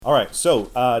All right, so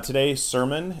today's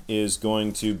sermon is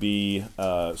going to be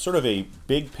sort of a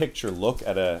big picture look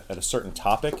at a certain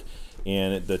topic,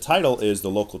 and the title is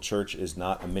 "The Local Church is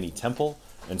Not a Mini Temple,"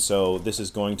 and so this is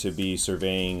going to be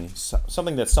surveying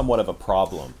something that's somewhat of a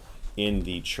problem in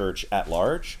the church at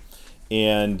large.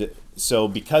 And so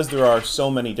because there are so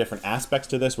many different aspects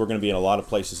to this, we're going to be in a lot of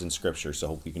places in Scripture, so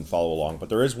hope you can follow along. But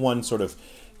there is one sort of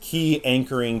key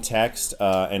anchoring text,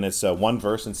 and it's one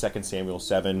verse in 2 Samuel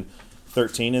 7:13.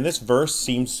 And this verse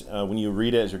seems, when you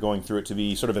read it as you're going through it, to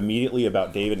be sort of immediately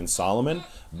about David and Solomon,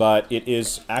 but it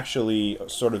is actually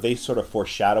they sort of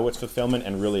foreshadow its fulfillment,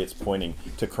 and really it's pointing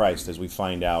to Christ, as we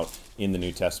find out in the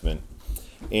New Testament.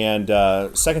 And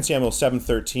 2 Samuel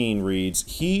 7:13 reads,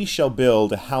 "He shall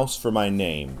build a house for my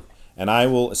name, and I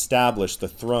will establish the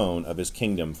throne of his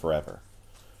kingdom forever."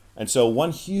 And so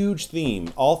one huge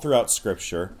theme all throughout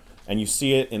Scripture, and you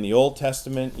see it in the Old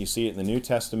Testament, you see it in the New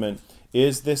Testament,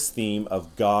 is this theme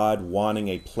of God wanting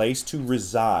a place to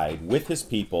reside with his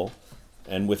people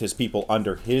and with his people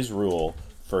under his rule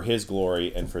for his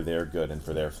glory and for their good and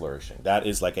for their flourishing. That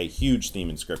is like a huge theme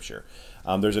in Scripture.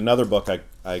 There's another book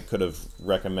I could have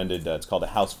recommended. It's called A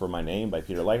House for My Name by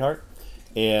Peter Leithart.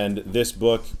 And this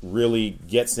book really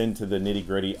gets into the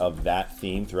nitty-gritty of that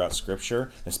theme throughout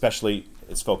Scripture. Especially,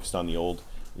 it's focused on the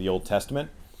Old Testament.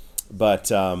 But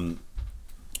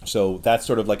so that's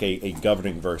sort of like a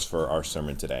governing verse for our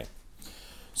sermon today.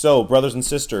 So, brothers and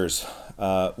sisters,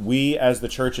 we as the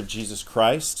Church of Jesus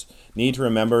Christ need to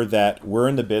remember that we're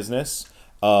in the business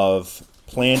of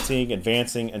planting,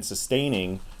 advancing, and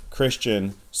sustaining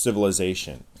Christian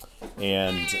civilization.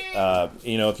 And,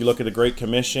 if you look at the Great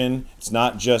Commission, it's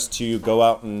not just to go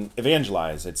out and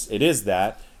evangelize. It is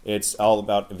that. It's all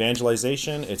about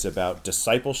evangelization. It's about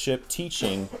discipleship,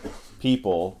 teaching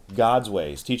people God's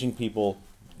ways, teaching people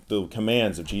the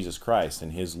commands of Jesus Christ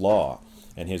and his law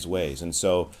and his ways. And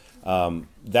so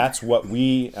that's what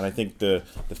and I think the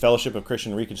Fellowship of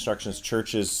Christian Reconstructionist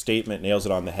Churches statement nails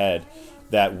it on the head,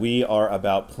 that we are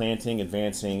about planting,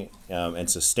 advancing, and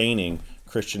sustaining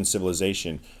Christian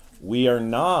civilization. We are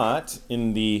not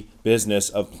in the business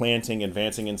of planting,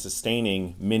 advancing, and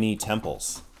sustaining mini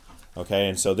temples. Okay,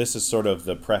 and so this is sort of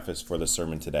the preface for the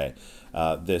sermon today,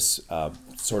 this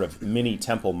sort of mini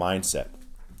temple mindset.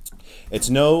 It's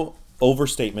no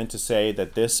overstatement to say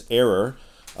that this error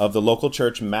of the local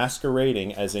church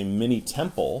masquerading as a mini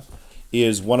temple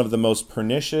is one of the most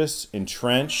pernicious,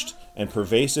 entrenched, and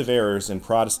pervasive errors in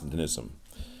Protestantism.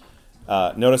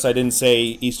 Notice I didn't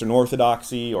say Eastern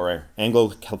Orthodoxy or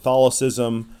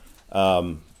Anglo-Catholicism.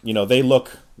 They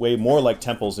look way more like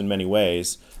temples in many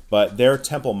ways, but their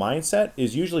temple mindset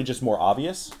is usually just more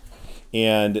obvious.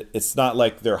 And it's not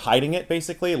like they're hiding it,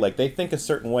 basically. Like, they think a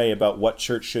certain way about what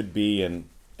church should be, and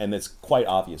it's quite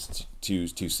obvious to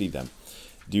see them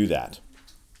do that.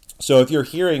 So if you're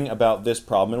hearing about this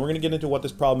problem, and we're going to get into what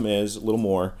this problem is a little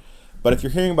more, but if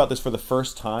you're hearing about this for the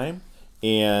first time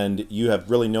and you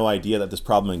have really no idea that this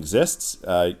problem exists,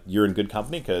 you're in good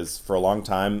company, because for a long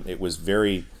time it was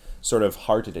very sort of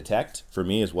hard to detect for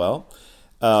me as well.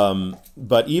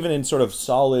 But even in sort of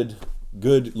solid,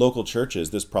 good local churches,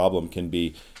 this problem can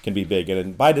be big,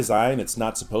 and by design, it's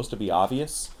not supposed to be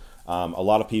obvious. A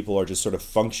lot of people are just sort of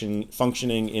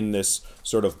functioning in this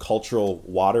sort of cultural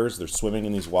waters. They're swimming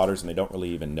in these waters, and they don't really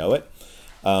even know it.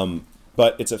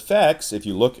 But its effects, if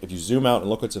you zoom out and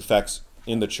look at its effects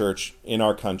in the church, in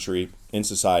our country, in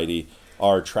society,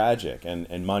 are tragic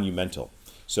and monumental.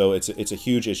 So it's a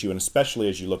huge issue, and especially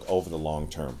as you look over the long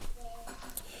term.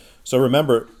 So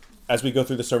remember, as we go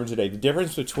through the sermon today, the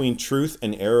difference between truth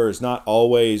and error is not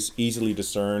always easily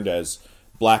discerned as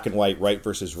black and white, right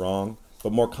versus wrong,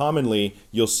 but more commonly,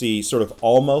 you'll see sort of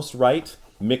almost right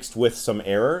mixed with some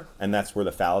error, and that's where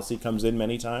the fallacy comes in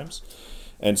many times.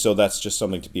 And so that's just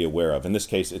something to be aware of. In this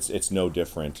case, it's no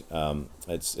different.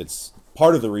 It's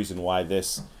part of the reason why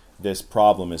this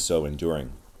problem is so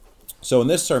enduring. So in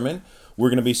this sermon, we're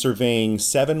going to be surveying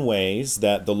 7 ways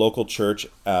that the local church,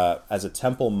 as a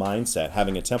temple mindset,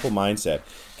 having a temple mindset,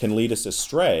 can lead us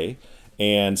astray,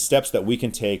 and steps that we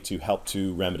can take to help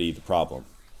to remedy the problem.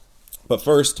 But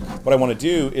first, what I want to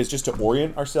do is just to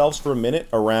orient ourselves for a minute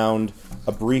around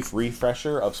a brief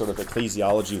refresher of sort of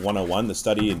Ecclesiology 101, the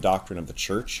study and doctrine of the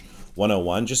church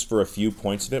 101, just for a few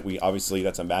points of it. Obviously,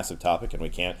 that's a massive topic, and we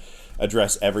can't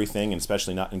address everything, and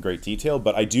especially not in great detail,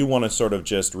 but I do want to sort of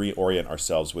just reorient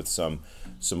ourselves with some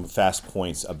fast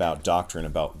points about doctrine,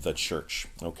 about the church,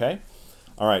 okay?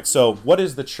 All right, so what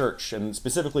is the church? And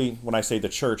specifically, when I say the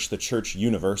church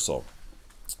universal.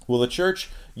 Well, the church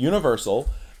universal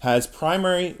has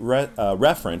primary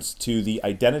reference to the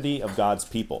identity of God's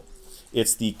people.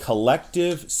 It's the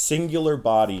collective, singular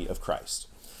body of Christ.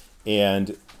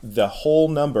 And the whole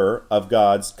number of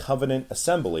God's covenant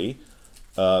assembly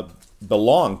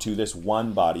belong to this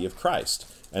one body of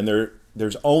Christ. And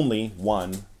there's only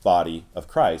one body of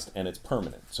Christ, and it's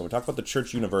permanent. So when we talk about the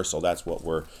church universal, that's what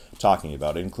we're talking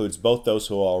about. It includes both those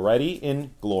who are already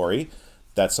in glory,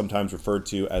 that's sometimes referred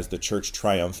to as the church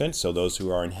triumphant, so those who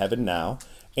are in heaven now,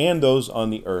 and those on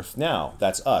the earth now.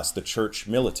 That's us, the church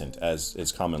militant, as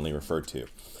is commonly referred to.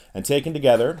 And taken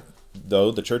together,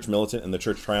 though, the church militant and the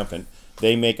church triumphant,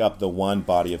 they make up the one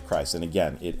body of Christ. And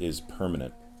again, it is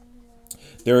permanent.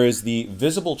 There is the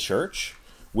visible church,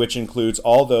 which includes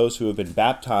all those who have been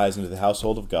baptized into the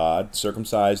household of God,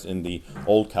 circumcised in the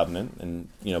old covenant. And,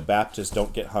 Baptists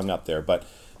don't get hung up there. But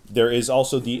there is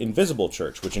also the invisible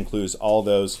church, which includes all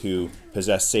those who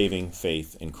possess saving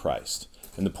faith in Christ.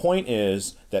 And the point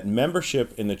is that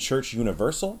membership in the church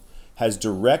universal has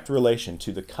direct relation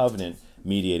to the covenant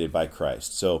mediated by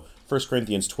Christ. So 1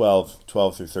 Corinthians 12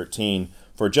 through 13,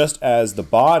 for just as the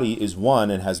body is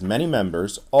one and has many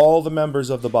members, all the members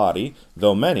of the body,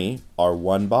 though many, are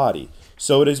one body.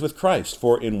 So it is with Christ,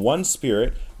 for in one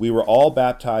Spirit we were all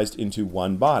baptized into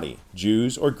one body,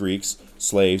 Jews or Greeks,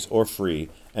 slaves or free,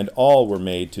 and all were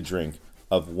made to drink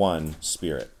of one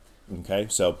Spirit. Okay,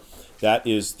 so that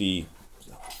is the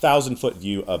 1,000-foot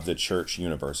view of the church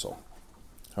universal.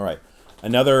 All right,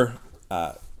 another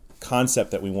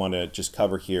concept that we want to just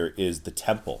cover here is the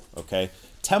temple, okay?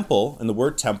 Temple, and the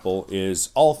word temple is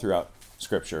all throughout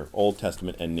Scripture, Old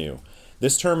Testament and New.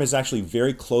 This term is actually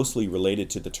very closely related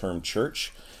to the term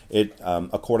church,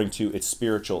 according to its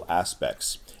spiritual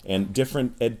aspects. And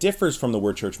it differs from the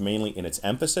word church mainly in its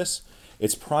emphasis.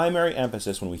 Its primary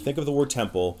emphasis, when we think of the word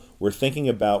temple, we're thinking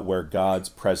about where God's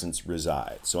presence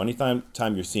resides. So anytime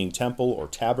you're seeing temple or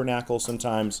tabernacle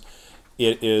sometimes,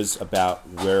 it is about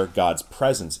where God's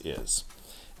presence is.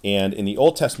 And in the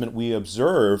Old Testament, we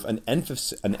observe an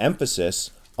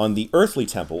emphasis on the earthly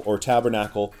temple or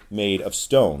tabernacle made of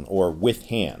stone or with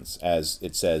hands, as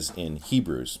it says in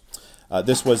Hebrews.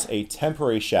 This was a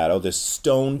temporary shadow, this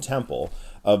stone temple,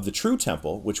 of the true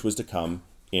temple, which was to come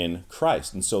in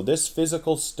Christ. And so this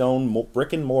physical stone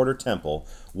brick and mortar temple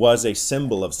was a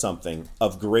symbol of something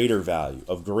of greater value,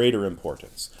 of greater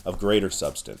importance, of greater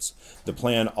substance. The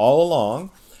plan all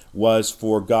along was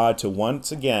for God to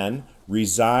once again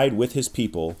reside with his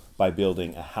people by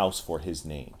building a house for his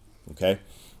name. Okay?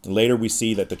 And later we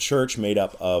see that the church made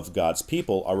up of God's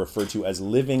people are referred to as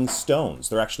living stones.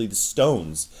 They're actually the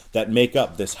stones that make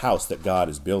up this house that God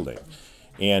is building.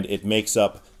 And it makes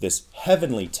up this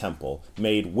heavenly temple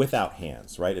made without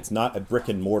hands, right? It's not a brick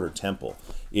and mortar temple.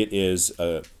 It is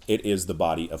the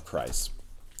body of Christ.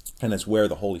 And it's where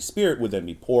the Holy Spirit would then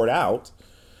be poured out,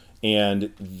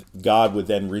 and God would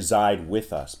then reside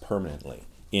with us permanently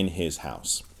in his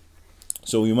house.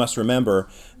 So we must remember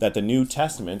that the New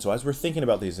Testament, so as we're thinking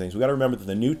about these things, we've got to remember that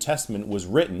the New Testament was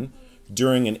written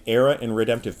during an era in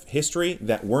redemptive history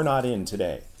that we're not in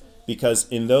today. Because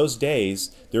in those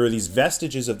days, there were these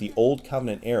vestiges of the Old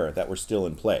Covenant era that were still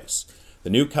in place. The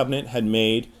New Covenant had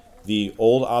made the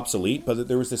Old obsolete, but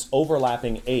there was this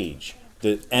overlapping age.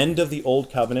 The end of the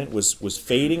Old Covenant was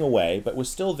fading away, but was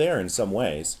still there in some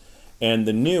ways. And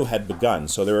the New had begun.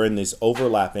 So they were in this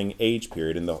overlapping age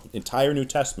period. And the entire New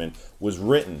Testament was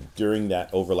written during that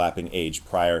overlapping age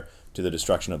prior to the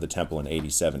destruction of the temple in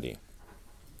AD 70.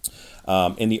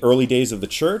 In the early days of the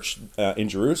church in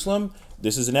Jerusalem,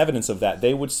 this is an evidence of that.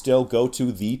 They would still go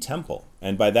to the temple.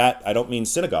 And by that, I don't mean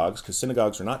synagogues, because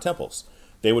synagogues are not temples.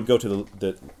 They would go to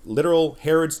the literal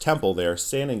Herod's temple there,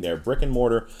 standing there, brick and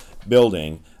mortar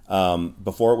building,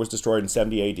 before it was destroyed in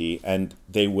 70 AD. And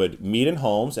they would meet in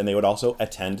homes, and they would also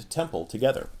attend temple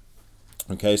together.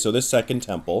 Okay, so this second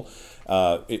temple,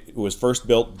 it was first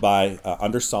built by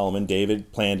under Solomon.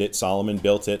 David planned it, Solomon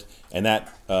built it, and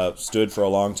that stood for a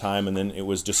long time, and then it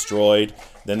was destroyed.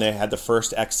 Then they had the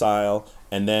first exile,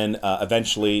 and then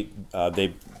eventually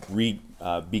they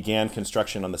began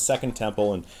construction on the second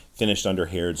temple and finished under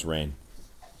Herod's reign.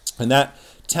 And that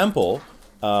temple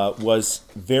was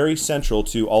very central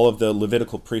to all of the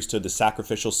Levitical priesthood, the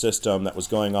sacrificial system that was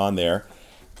going on there.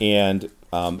 And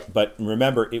but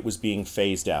remember, it was being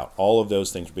phased out. All of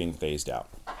those things were being phased out.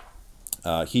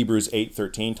 Hebrews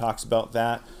 8:13 talks about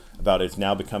that, about it's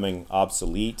now becoming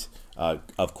obsolete.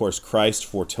 Of course, Christ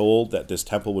foretold that this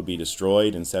temple would be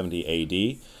destroyed in 70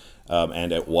 AD,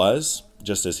 and it was,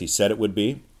 just as he said it would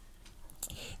be.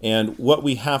 And what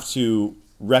we have to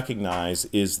recognize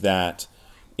is that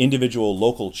individual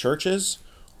local churches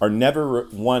are never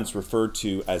once referred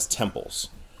to as temples.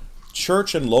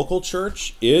 Church and local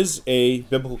church is a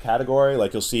biblical category.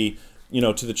 Like you'll see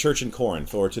to the church in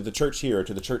Corinth, or to the church here, or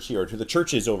to the church here, or to the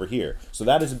churches over here. So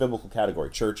that is a biblical category,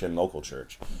 church and local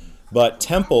church. But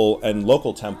temple and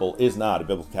local temple is not a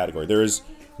biblical category. There is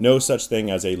no such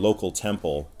thing as a local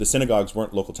temple. The synagogues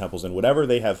weren't local temples, and whatever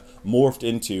they have morphed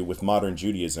into with modern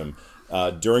Judaism,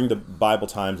 during the Bible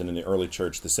times and in the early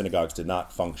church, the synagogues did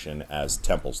not function as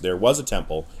temples. There was a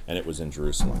temple, and it was in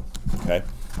Jerusalem. Okay?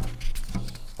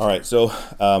 All right, so,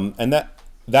 and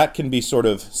that can be sort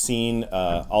of seen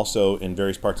also in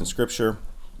various parts in Scripture.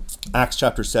 Acts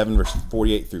chapter 7, verses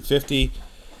 48 through 50.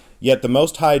 Yet the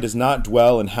Most High does not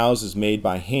dwell in houses made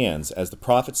by hands, as the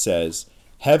prophet says,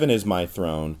 Heaven is my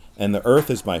throne, and the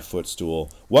earth is my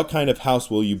footstool. What kind of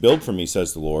house will you build for me,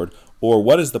 says the Lord? Or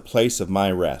what is the place of my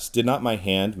rest? Did not my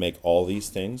hand make all these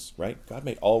things? Right? God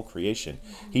made all creation.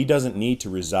 He doesn't need to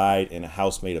reside in a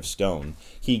house made of stone.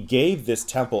 He gave this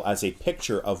temple as a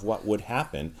picture of what would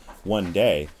happen one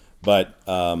day. But,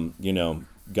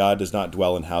 God does not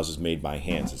dwell in houses made by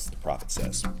hands, as the prophet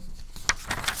says.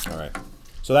 All right.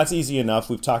 So that's easy enough.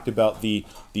 We've talked about the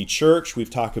church. We've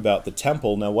talked about the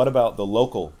temple. Now, what about the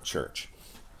local church?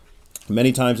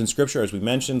 Many times in Scripture, as we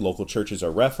mentioned, local churches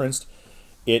are referenced.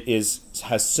 It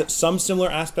has some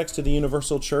similar aspects to the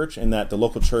universal church in that the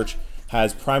local church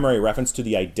has primary reference to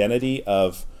the identity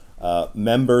of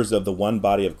members of the one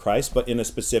body of Christ, but in a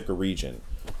specific region.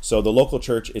 So the local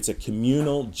church, it's a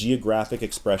communal geographic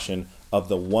expression of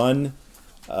the one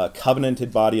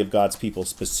covenanted body of God's people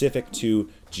specific to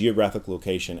geographic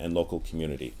location and local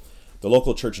community. The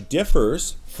local church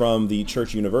differs from the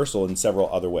church universal in several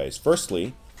other ways.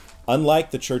 Firstly,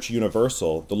 unlike the church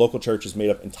universal, the local church is made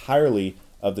up entirely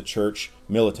of the church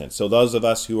militant. So those of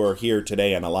us who are here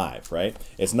today and alive, right?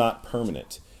 It's not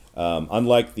permanent.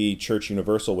 Unlike the church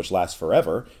universal, which lasts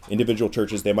forever, individual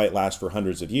churches, they might last for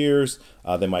hundreds of years.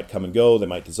 They might come and go. They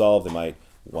might dissolve. They might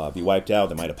be wiped out.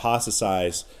 They might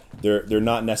apostatize. They're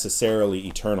not necessarily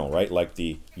eternal, right? Like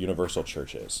the universal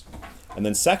church is. And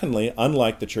then secondly,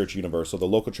 unlike the church universal, the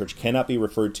local church cannot be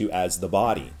referred to as the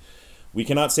body. We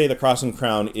cannot say the Cross and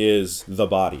Crown is the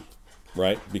body,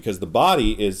 right? Because the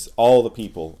body is all the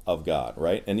people of God,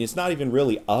 right? And it's not even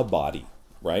really a body,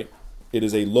 right? It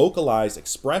is a localized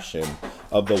expression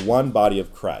of the one body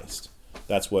of Christ.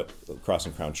 That's what the Cross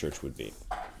and Crown Church would be.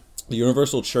 The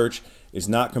universal church is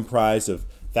not comprised of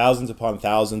thousands upon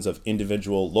thousands of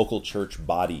individual local church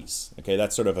bodies. Okay,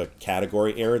 that's sort of a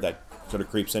category error that sort of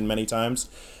creeps in many times.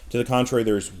 To the contrary,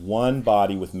 there's one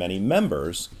body with many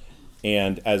members,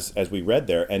 and as we read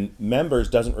there, and members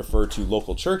doesn't refer to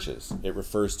local churches. It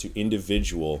refers to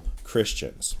individual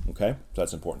Christians. Okay, so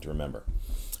that's important to remember.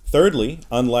 Thirdly,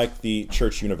 unlike the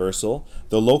church universal,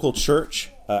 the local church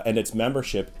and its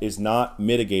membership is not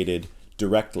mitigated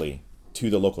directly to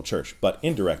the local church, but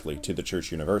indirectly to the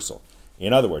church universal.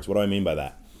 In other words, what do I mean by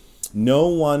that? No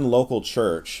one local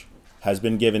church has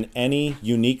been given any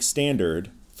unique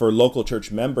standard for local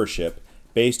church membership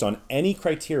based on any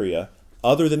criteria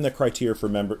other than the criteria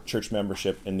for church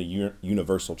membership in the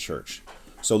universal church.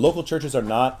 So local churches are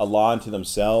not a law unto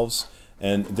themselves,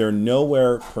 and they're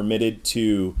nowhere permitted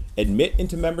to admit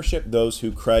into membership those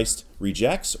who Christ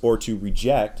rejects or to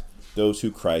reject those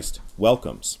who Christ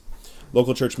welcomes.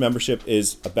 Local church membership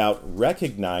is about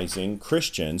recognizing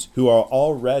Christians who are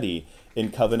already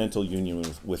in covenantal union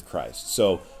with Christ.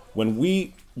 So when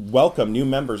we welcome new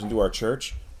members into our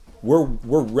church, we're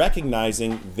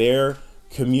recognizing their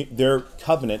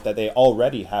covenant that they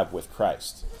already have with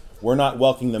Christ. We're not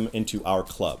welcoming them into our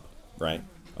club, right?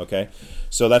 Okay,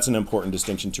 so that's an important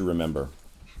distinction to remember.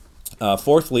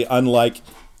 Fourthly, unlike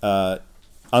the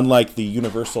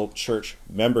universal church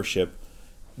membership,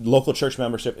 local church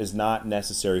membership is not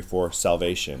necessary for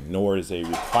salvation, nor is a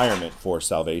requirement for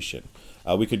salvation.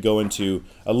 We could go into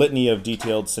a litany of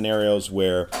detailed scenarios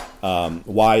where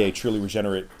why a truly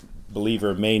regenerate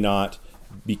believer may not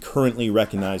be currently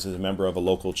recognized as a member of a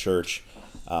local church.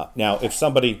 Now, if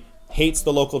somebody hates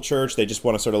the local church, they just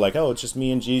want to sort of like, oh, it's just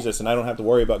me and Jesus and I don't have to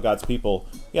worry about God's people.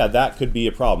 Yeah, that could be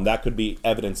a problem. That could be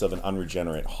evidence of an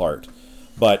unregenerate heart.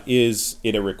 But is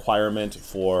it a requirement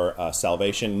for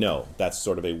salvation? No, that's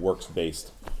sort of a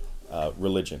works-based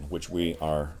religion, which we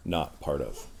are not part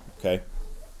of. Okay.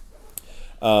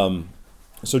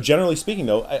 So generally speaking,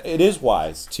 though, it is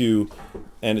wise to,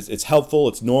 and it's helpful,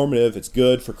 it's normative, it's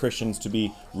good for Christians to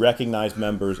be recognized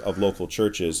members of local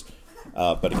churches,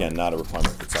 but again, not a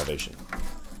requirement for salvation.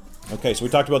 Okay, so we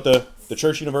talked about the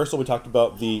church universal, we talked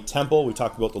about the temple, we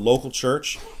talked about the local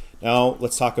church. Now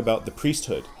let's talk about the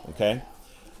priesthood, okay?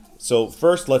 So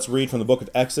first, let's read from the book of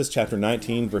Exodus, chapter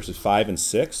 19, verses 5 and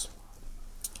 6.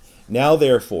 Now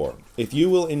therefore, if you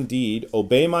will indeed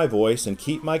obey my voice and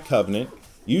keep my covenant,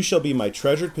 you shall be my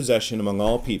treasured possession among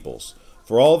all peoples.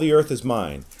 for all the earth is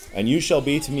mine, and you shall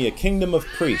be to me a kingdom of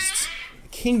priests,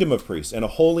 and a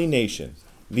holy nation.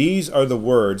 These are the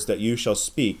words that you shall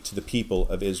speak to the people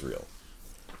of Israel.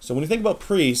 So when you think about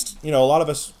priest, a lot of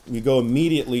us, we go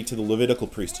immediately to the Levitical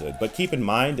priesthood. But keep in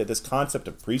mind that this concept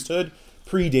of priesthood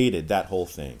predated that whole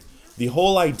thing. The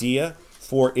whole idea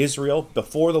for Israel,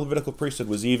 before the Levitical priesthood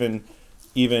was even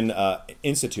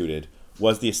instituted,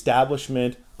 was the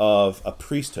establishment of a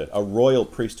priesthood, a royal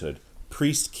priesthood,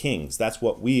 priest kings. That's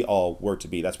what we all were to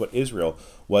be. That's what Israel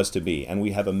was to be. And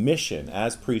we have a mission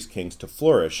as priest kings to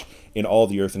flourish in all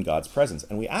the earth in God's presence.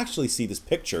 And we actually see this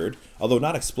pictured, although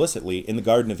not explicitly, in the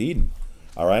Garden of Eden.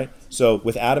 All right? So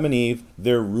with Adam and Eve,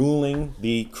 they're ruling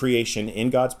the creation in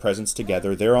God's presence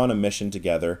together. They're on a mission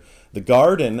together. The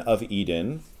Garden of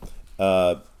Eden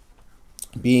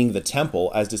being the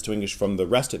temple as distinguished from the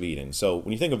rest of Eden. So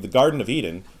when you think of the Garden of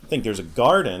Eden, think there's a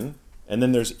garden and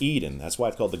then there's Eden. That's why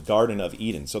it's called the Garden of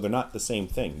Eden. So they're not the same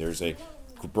thing. There's a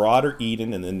broader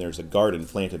Eden, and then there's a garden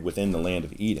planted within the land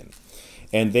of Eden.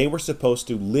 And they were supposed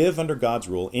to live under God's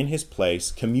rule in his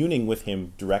place, communing with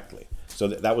him directly. So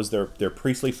that was their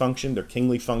priestly function, their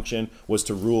kingly function, was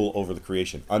to rule over the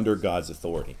creation under God's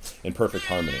authority in perfect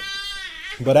harmony.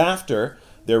 But after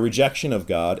their rejection of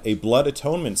God, a blood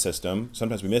atonement system,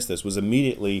 sometimes we miss this, was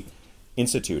immediately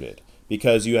instituted.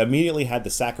 Because you immediately had the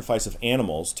sacrifice of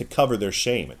animals to cover their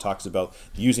shame. It talks about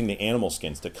using the animal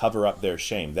skins to cover up their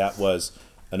shame. That was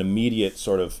an immediate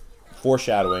sort of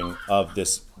foreshadowing of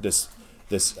this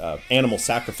animal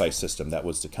sacrifice system that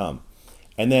was to come.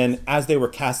 And then as they were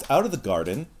cast out of the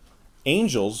garden,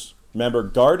 angels, remember,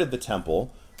 guarded the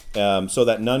temple so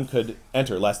that none could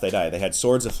enter lest they die. They had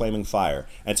swords of flaming fire.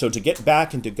 And so to get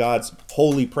back into God's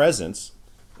holy presence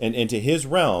and into his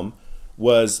realm,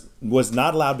 was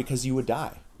not allowed because you would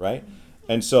die, right?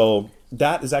 And so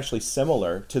that is actually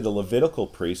similar to the Levitical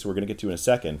priests, we're going to get to in a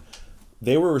second.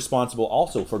 They were responsible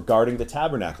also for guarding the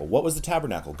tabernacle. What was the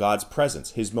tabernacle? God's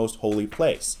presence, his most holy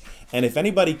place. And if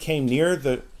anybody came near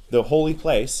the holy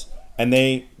place and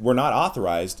they were not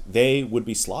authorized, they would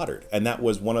be slaughtered. And that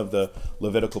was one of the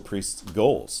Levitical priests'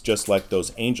 goals, just like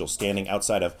those angels standing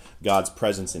outside of God's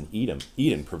presence in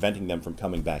Eden, preventing them from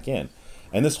coming back in.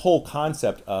 And this whole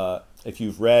concept, if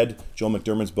you've read Joel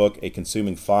McDermott's book, A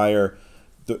Consuming Fire,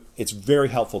 it's very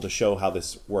helpful to show how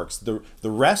this works. The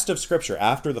rest of Scripture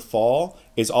after the fall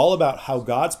is all about how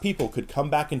God's people could come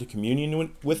back into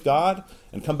communion with God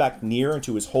and come back near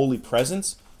into his holy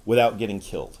presence without getting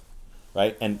killed,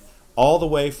 right? And all the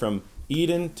way from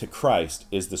Eden to Christ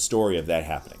is the story of that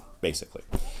happening, basically.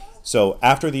 So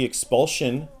after the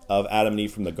expulsion of Adam and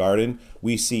Eve from the garden,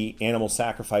 we see animal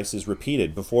sacrifices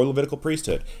repeated before Levitical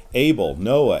priesthood. Abel,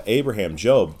 Noah, Abraham,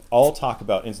 Job all talk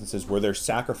about instances where they're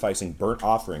sacrificing burnt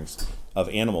offerings of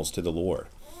animals to the Lord.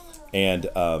 And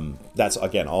that's,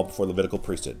 again, all before Levitical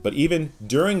priesthood. But even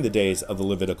during the days of the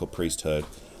Levitical priesthood,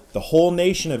 the whole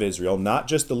nation of Israel, not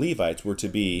just the Levites, were to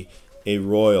be a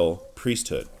royal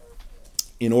priesthood.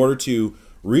 In order to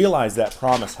realize that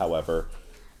promise, however,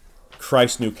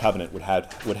 Christ's new covenant would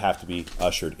have to be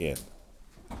ushered in.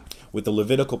 With the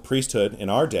Levitical priesthood in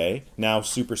our day now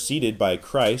superseded by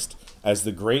Christ as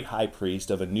the great high priest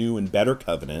of a new and better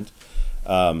covenant,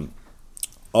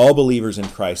 all believers in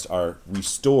Christ are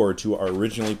restored to our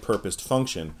originally purposed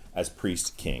function as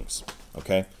priest kings.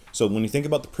 Okay? So when you think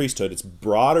about the priesthood, it's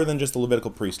broader than just the Levitical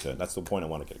priesthood. That's the point I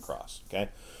want to get across. Okay?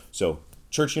 So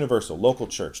church universal, local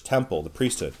church, temple, the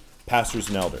priesthood, pastors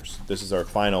and elders. This is our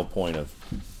final point of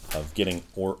getting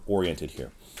oriented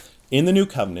here. In the new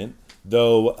covenant,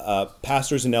 though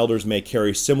pastors and elders may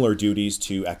carry similar duties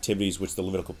to activities which the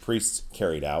Levitical priests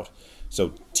carried out,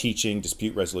 so teaching,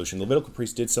 dispute resolution, the Levitical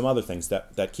priests did some other things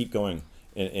that keep going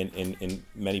in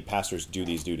many pastors do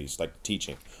these duties, like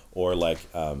teaching or like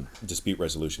dispute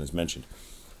resolution as mentioned.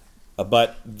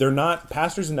 But they're not,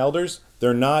 pastors and elders,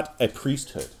 they're not a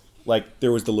priesthood. Like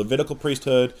there was the Levitical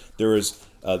priesthood, there was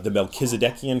the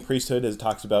Melchizedekian priesthood, as it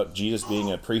talks about Jesus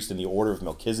being a priest in the order of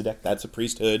Melchizedek. That's a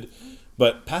priesthood.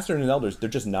 But pastors and elders, they're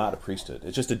just not a priesthood.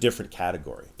 It's just a different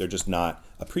category. They're just not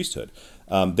a priesthood.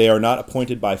 They are not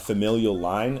appointed by familial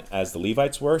line as the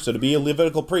Levites were. So to be a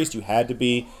Levitical priest, you had to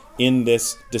be in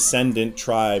this descendant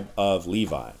tribe of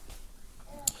Levi.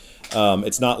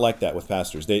 It's not like that with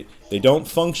pastors. They don't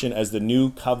function as the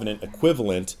new covenant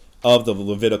equivalent of the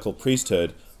Levitical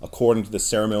priesthood according to the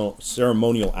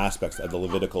ceremonial aspects of the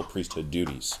Levitical priesthood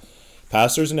duties.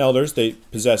 Pastors and elders, they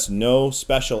possess no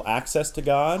special access to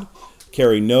God,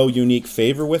 carry no unique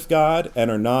favor with God,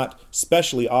 and are not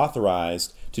specially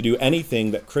authorized to do anything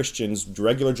that Christians,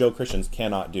 regular Joe Christians,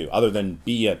 cannot do, other than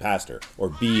be a pastor or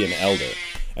be an elder.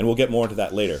 And we'll get more into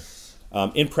that later.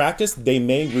 In practice, they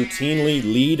may routinely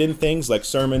lead in things like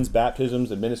sermons,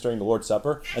 baptisms, administering the Lord's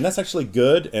Supper, and that's actually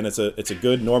good, and it's a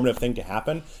good normative thing to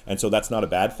happen, and so that's not a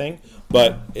bad thing.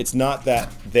 But it's not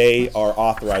that they are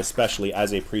authorized specially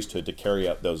as a priesthood to carry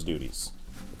out those duties.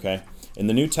 Okay? In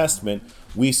the New Testament,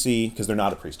 we see, because they're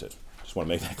not a priesthood, just want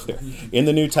to make that clear. In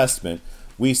the New Testament,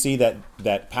 we see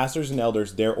that pastors and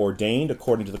elders, they're ordained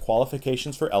according to the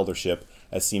qualifications for eldership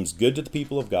as seems good to the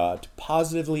people of God, to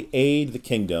positively aid the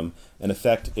kingdom and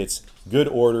affect its good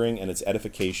ordering and its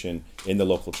edification in the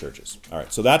local churches. All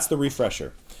right, so that's the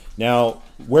refresher. Now,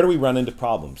 where do we run into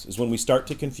problems? Is when we start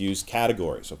to confuse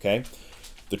categories, okay?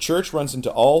 The church runs into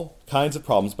all kinds of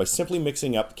problems by simply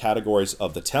mixing up categories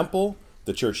of the temple,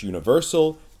 the church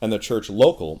universal, and the church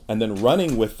local, and then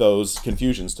running with those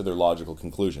confusions to their logical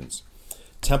conclusions.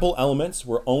 Temple elements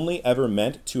were only ever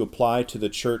meant to apply to the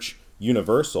church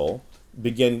universal,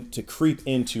 begin to creep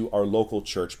into our local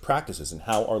church practices and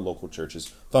how our local churches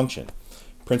function.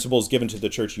 Principles given to the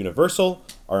church universal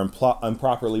are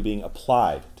improperly being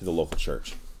applied to the local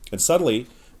church. And suddenly,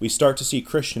 we start to see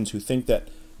Christians who think that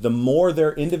the more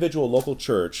their individual local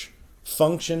church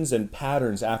functions and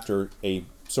patterns after a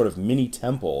sort of mini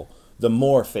temple, the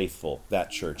more faithful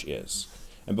that church is.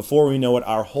 And before we know it,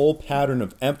 our whole pattern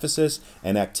of emphasis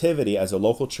and activity as a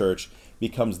local church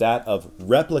becomes that of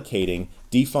replicating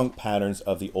defunct patterns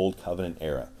of the Old Covenant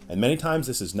era. And many times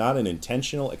this is not an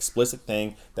intentional, explicit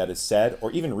thing that is said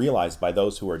or even realized by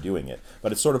those who are doing it.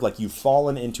 But it's sort of like you've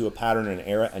fallen into a pattern and an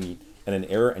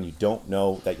error and you don't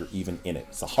know that you're even in it.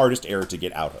 It's the hardest error to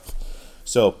get out of.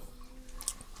 So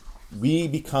we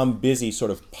become busy sort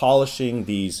of polishing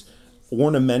these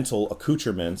ornamental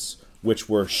accoutrements, which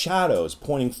were shadows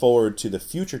pointing forward to the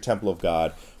future temple of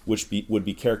God, which would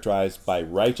be characterized by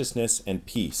righteousness and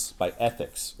peace, by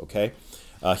ethics, okay?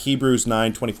 Hebrews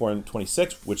 9, 24 and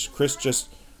 26, which Chris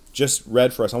just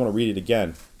read for us. I want to read it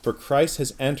again. For Christ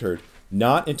has entered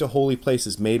not into holy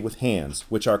places made with hands,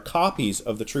 which are copies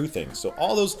of the true things. So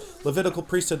all those Levitical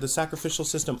priesthood, the sacrificial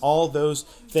system, all those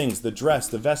things, the dress,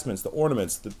 the vestments, the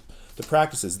ornaments, the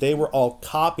practices, they were all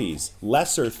copies,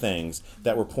 lesser things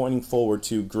that were pointing forward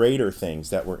to greater things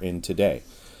that we're in today.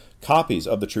 Copies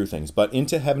of the true things, but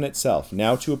into heaven itself,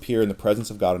 now to appear in the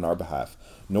presence of God on our behalf.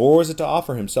 Nor was it to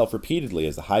offer himself repeatedly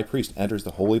as the high priest enters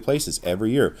the holy places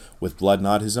every year with blood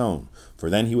not his own, for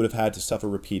then he would have had to suffer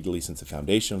repeatedly since the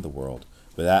foundation of the world.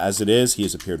 But as it is, he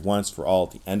has appeared once for all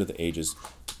at the end of the ages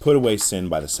to put away sin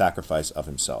by the sacrifice of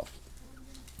himself.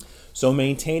 So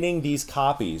maintaining these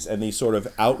copies and these sort of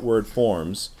outward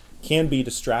forms can be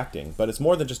distracting, but it's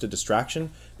more than just a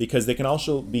distraction because they can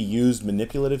also be used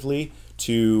manipulatively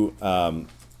to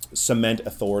cement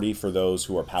authority for those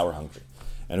who are power hungry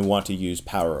and who want to use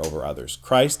power over others.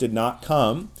 Christ did not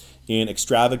come in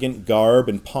extravagant garb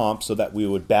and pomp so that we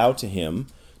would bow to him.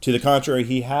 To the contrary,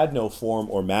 he had no form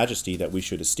or majesty that we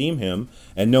should esteem him,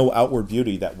 and no outward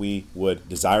beauty that we would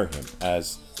desire him,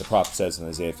 as the prophet says in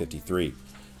Isaiah 53.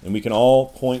 And we can all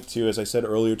point to, as I said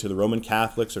earlier, to the Roman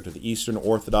Catholics or to the Eastern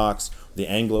Orthodox, the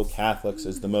Anglo-Catholics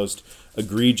as the most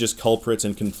egregious culprits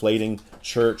in conflating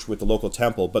church with the local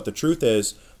temple. But the truth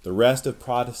is, the rest of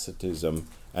Protestantism,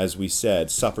 as we said,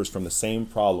 suffers from the same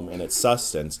problem in its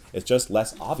substance. It's just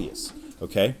less obvious,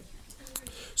 okay?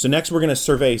 So next we're going to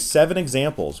survey 7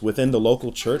 examples within the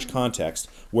local church context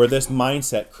where this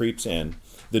mindset creeps in.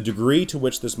 The degree to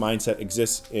which this mindset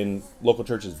exists in local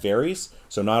churches varies,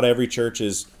 so not every church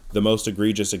is the most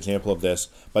egregious example of this,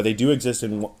 but they do exist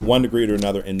in one degree or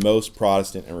another in most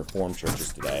Protestant and Reformed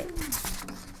churches today.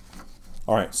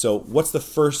 All right, so what's the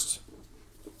first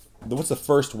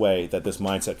way that this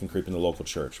mindset can creep in the local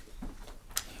church?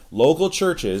 Local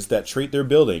churches that treat their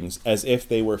buildings as if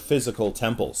they were physical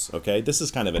temples, okay? This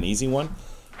is kind of an easy one,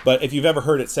 but if you've ever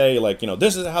heard it say, like,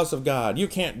 this is the house of God, you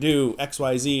can't do X,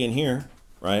 Y, Z in here,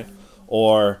 right?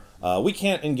 Or we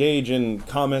can't engage in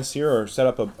commerce here or set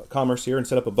up a commerce here and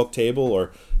set up a book table,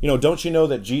 or don't you know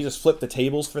that Jesus flipped the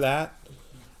tables for that,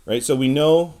 right? So we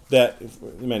know that,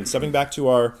 stepping back to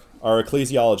our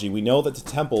ecclesiology, we know that the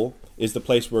temple is the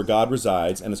place where God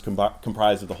resides and is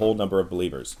comprised of the whole number of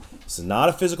believers. This is not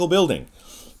a physical building,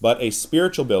 but a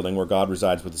spiritual building where God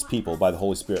resides with his people by the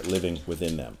Holy Spirit living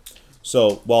within them.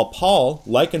 So while Paul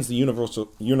likens the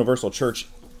universal church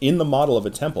in the model of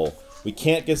a temple, we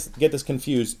can't get this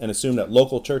confused and assume that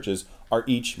local churches are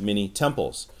each mini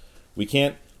temples.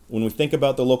 When we think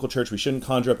about the local church, we shouldn't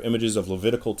conjure up images of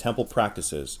Levitical temple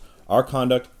practices. Our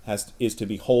conduct is to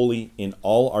be holy in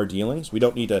all our dealings. We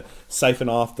don't need to siphon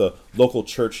off the local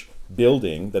church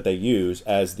building that they use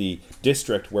as the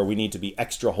district where we need to be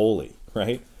extra holy,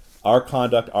 right? Our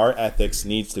conduct, our ethics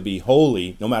needs to be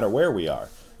holy no matter where we are,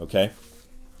 okay?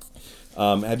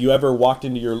 Have you ever walked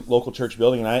into your local church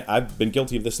building? And I've been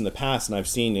guilty of this in the past, and I've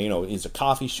seen, it's a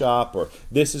coffee shop or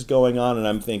this is going on, and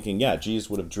I'm thinking, yeah, Jesus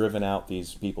would have driven out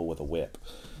these people with a whip.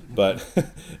 But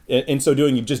in so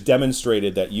doing, you've just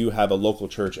demonstrated that you have a local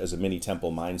church as a mini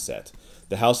temple mindset.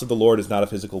 The house of the Lord is not a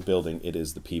physical building, it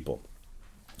is the people.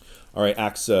 All right,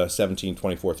 Acts 17,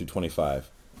 24 through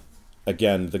 25.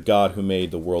 Again, the God who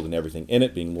made the world and everything in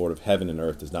it, being Lord of heaven and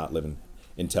earth, does not live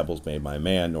in temples made by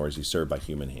man, nor is he served by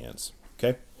human hands.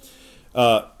 Okay?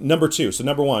 Number two. So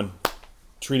number one,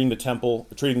 treating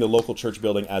the local church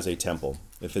building as a temple,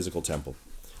 a physical temple.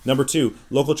 Number two,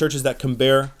 local churches that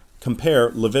compare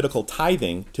Levitical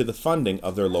tithing to the funding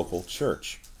of their local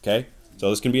church. Okay? So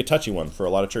this can be a touchy one for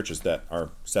a lot of churches that are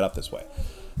set up this way.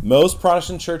 Most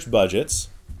Protestant church budgets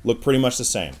look pretty much the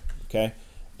same. Okay?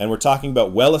 And we're talking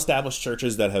about well-established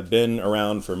churches that have been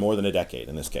around for more than a decade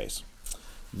in this case.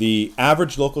 The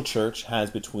average local church has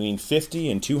between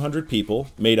 50 and 200 people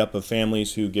made up of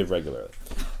families who give regularly.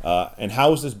 And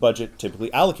how is this budget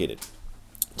typically allocated?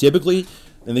 Typically,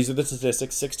 and these are the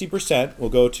statistics, 60% will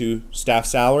go to staff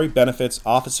salary, benefits,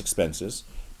 office expenses.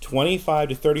 25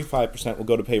 to 35% will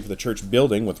go to pay for the church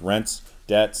building with rents,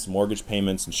 debts, mortgage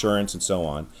payments, insurance, and so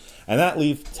on. And that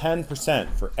leaves 10%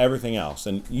 for everything else.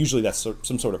 And usually that's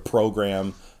some sort of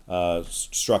program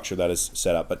structure that is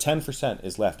set up. But 10%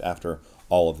 is left after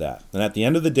all of that. And at the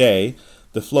end of the day,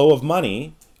 the flow of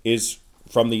money is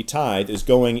from the tithe is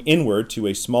going inward to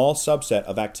a small subset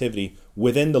of activity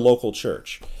within the local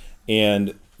church.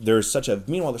 And there's such a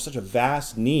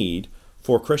vast need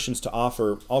for Christians to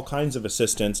offer all kinds of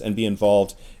assistance and be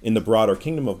involved in the broader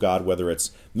kingdom of God, whether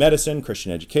it's medicine,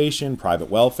 Christian education, private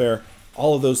welfare.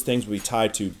 All of those things will be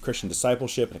tied to Christian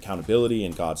discipleship and accountability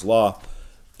and God's law.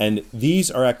 And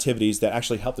these are activities that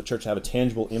actually help the church have a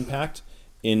tangible impact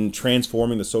in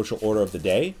transforming the social order of the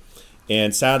day.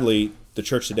 And sadly, the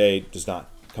church today does not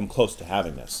come close to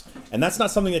having this. And that's not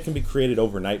something that can be created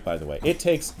overnight, by the way. It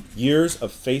takes years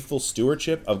of faithful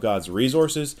stewardship of God's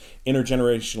resources,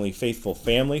 intergenerationally faithful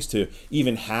families to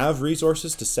even have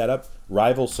resources to set up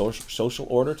rival social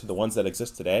order to the ones that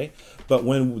exist today. But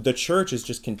when the church is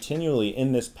just continually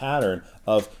in this pattern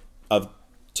of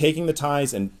taking the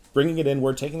tithes and bringing it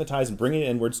inward, taking the tithes and bringing it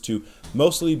inwards to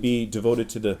mostly be devoted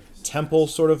to the temple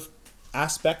sort of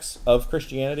aspects of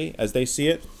Christianity as they see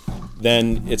it,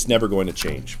 then it's never going to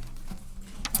change.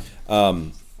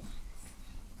 All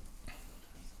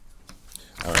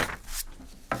right.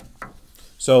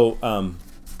 So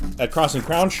at Crossing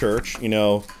Crown Church,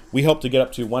 we hope to get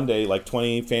up to one day like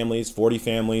 20 families, 40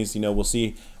 families. We'll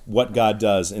see what God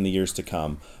does in the years to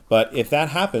come. But if that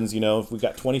happens, if we've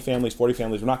got 20 families, 40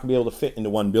 families, we're not going to be able to fit into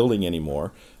one building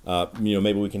anymore.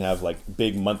 Maybe we can have like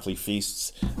big monthly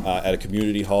feasts at a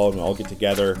community hall and we all get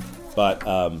together. But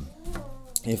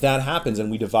if that happens and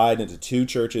we divide into 2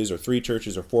 churches or 3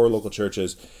 churches or 4 local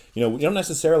churches, we don't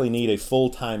necessarily need a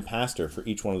full-time pastor for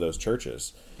each one of those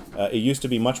churches. It used to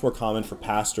be much more common for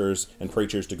pastors and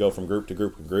preachers to go from group to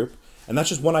group to group. And that's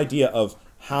just one idea of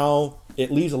how it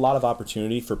leaves a lot of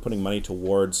opportunity for putting money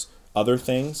towards other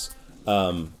things,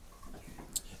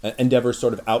 endeavors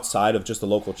sort of outside of just the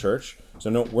local church. So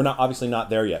no, we're obviously not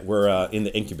there yet. We're in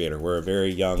the incubator. We're a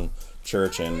very young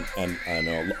church, and I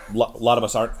know a lot of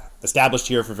us aren't established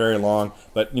here for very long.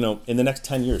 But in the next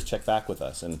 10 years, check back with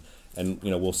us, and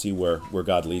we'll see where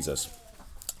God leads us.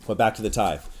 But back to the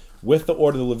tithe. With the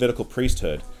order of the Levitical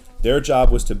priesthood, their job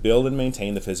was to build and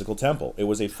maintain the physical temple. It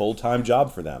was a full-time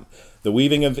job for them. The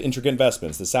weaving of intricate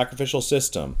vestments, the sacrificial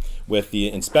system with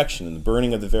the inspection and the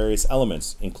burning of the various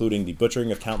elements, including the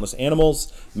butchering of countless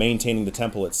animals, maintaining the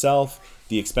temple itself,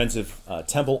 the expensive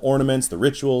temple ornaments, the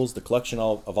rituals, the collection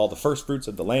of all the first fruits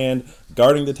of the land,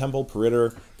 guarding the temple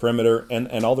perimeter,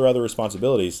 and all their other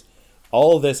responsibilities.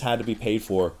 All of this had to be paid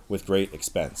for with great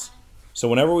expense. So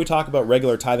whenever we talk about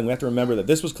regular tithing, we have to remember that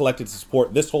this was collected to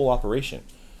support this whole operation.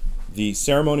 The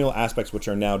ceremonial aspects which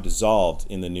are now dissolved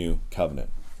in the new covenant.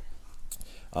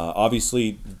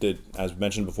 Obviously, as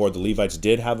mentioned before, the Levites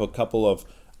did have a couple of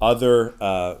other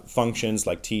functions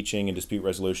like teaching and dispute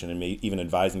resolution and even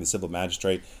advising the civil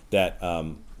magistrate that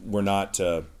were not,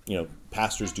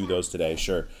 pastors do those today,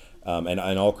 sure,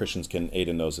 and all Christians can aid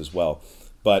in those as well.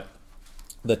 But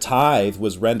the tithe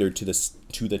was rendered to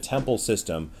the temple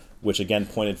system, which again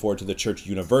pointed forward to the church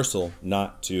universal,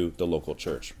 not to the local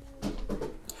church.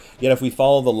 Yet if we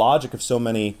follow the logic of so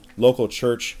many local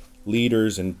church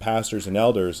leaders and pastors and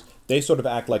elders, they sort of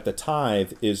act like the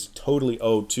tithe is totally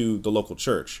owed to the local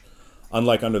church.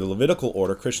 Unlike under the Levitical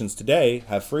order, Christians today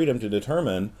have freedom to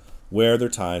determine where their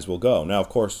tithes will go. Now, of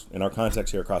course, in our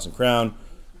context here at Cross and Crown,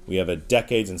 we have a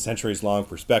decades and centuries long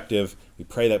perspective. We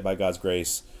pray that by God's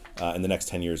grace, in the next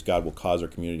 10 years, God will cause our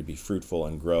community to be fruitful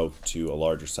and grow to a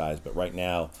larger size. But right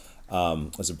now,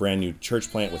 as a brand new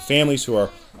church plant with families who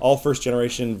are all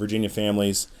first-generation Virginia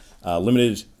families,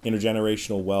 limited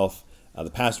intergenerational wealth, the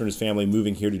pastor and his family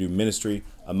moving here to do ministry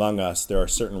among us, there are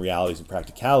certain realities and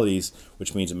practicalities,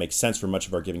 which means it makes sense for much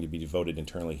of our giving to be devoted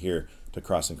internally here to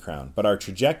Cross and Crown. But our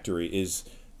trajectory is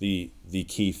the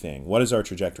key thing. What is our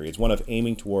trajectory? It's one of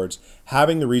aiming towards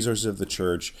having the resources of the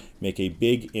church make a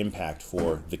big impact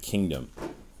for the kingdom,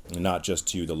 and not just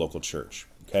to the local church.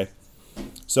 Okay?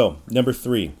 So, number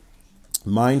 3,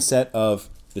 mindset of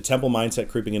the temple mindset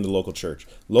creeping into the local church.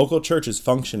 Local church is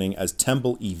functioning as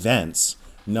temple events,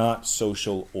 not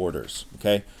social orders.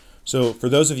 Okay? So for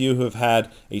those of you who have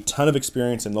had a ton of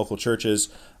experience in local churches,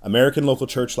 American local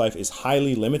church life is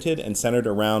highly limited and centered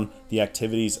around the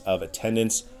activities of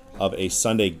attendance of a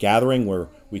Sunday gathering where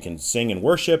we can sing and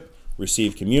worship,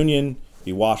 receive communion,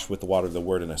 be washed with the water of the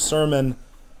word in a sermon.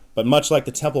 But much like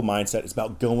the temple mindset, it's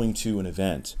about going to an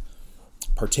event,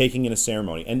 partaking in a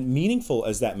ceremony, and meaningful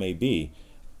as that may be,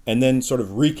 and then sort of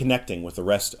reconnecting with the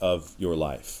rest of your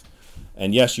life.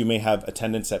 And yes, you may have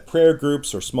attendance at prayer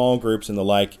groups or small groups and the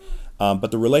like,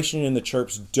 but the relationship in the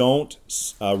church don't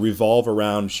revolve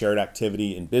around shared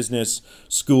activity in business,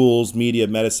 schools, media,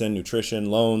 medicine, nutrition,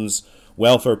 loans,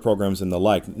 welfare programs, and the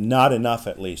like. Not enough,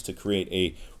 at least, to create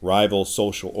a rival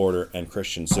social order and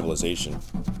Christian civilization.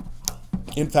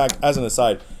 In fact, as an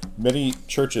aside, many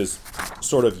churches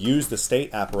sort of use the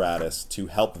state apparatus to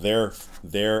help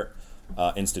their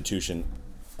institution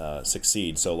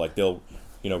succeed. So, like, they'll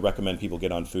recommend people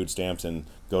get on food stamps and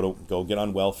go get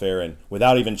on welfare, and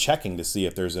without even checking to see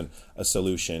if there's a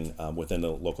solution within the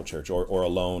local church or a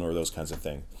loan or those kinds of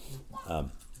things.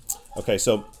 Okay,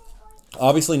 so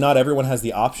obviously not everyone has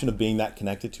the option of being that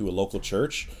connected to a local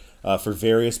church for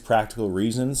various practical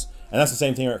reasons, and that's the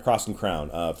same thing at Cross and Crown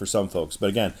for some folks. But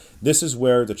again, this is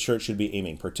where the church should be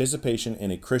aiming: participation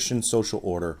in a Christian social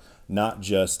order, not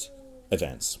just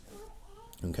events.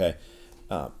 Okay,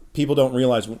 people don't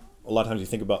realize. A lot of times you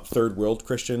think about third world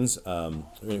Christians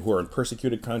who are in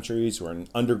persecuted countries, who are in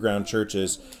underground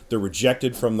churches. They're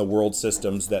rejected from the world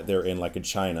systems that they're in, like in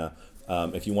China.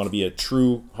 If you want to be a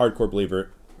true hardcore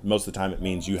believer, most of the time it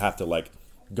means you have to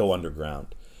go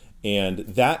underground. And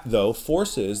that, though,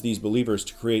 forces these believers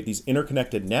to create these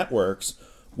interconnected networks,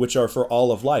 which are for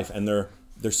all of life. And they're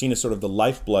seen as sort of the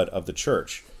lifeblood of the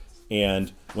church.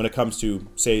 And when it comes to,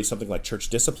 say, something like church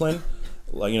discipline,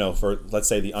 for, let's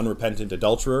say, the unrepentant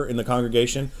adulterer in the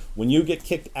congregation, when you get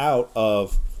kicked out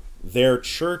of their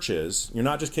churches, you're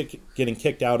not just getting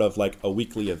kicked out of a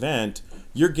weekly event,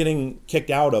 you're getting kicked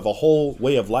out of a whole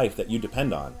way of life that you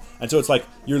depend on. And so it's like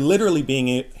you're literally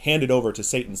being handed over to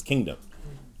Satan's kingdom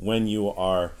when you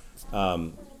are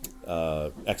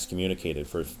excommunicated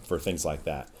for things like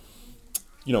that.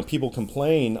 People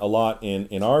complain a lot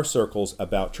in our circles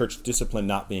about church discipline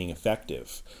not being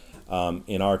effective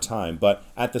in our time. But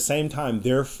at the same time,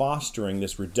 they're fostering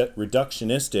this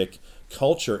reductionistic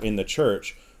culture in the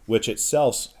church, which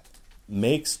itself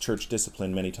makes church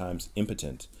discipline many times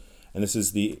impotent. And this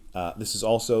is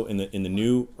also in the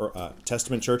New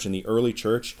Testament church, in the early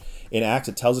church. In Acts,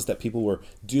 it tells us that people were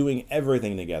doing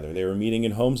everything together. They were meeting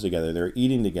in homes together. They were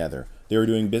eating together. They were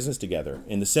doing business together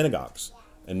in the synagogues,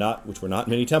 which were not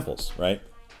many temples, right?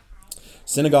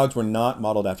 Synagogues were not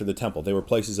modeled after the temple. They were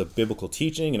places of biblical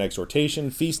teaching and exhortation,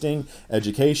 feasting,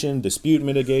 education, dispute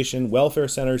mitigation, welfare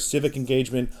centers, civic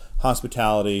engagement,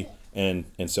 hospitality, and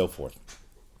so forth.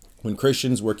 When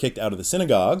Christians were kicked out of the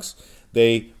synagogues,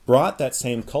 they brought that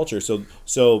same culture.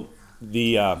 So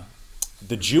the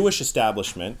Jewish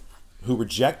establishment, who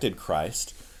rejected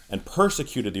Christ and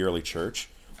persecuted the early church,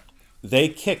 they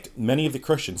kicked many of the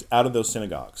Christians out of those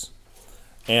synagogues.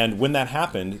 And when that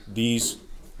happened, these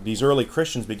early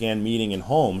Christians began meeting in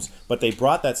homes, but they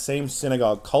brought that same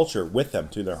synagogue culture with them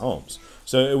to their homes.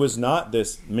 So it was not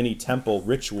this mini temple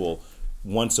ritual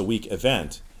once a week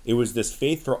event. It was this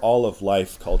faith for all of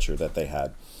life culture that they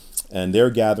had. And their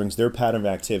gatherings, their pattern of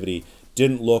activity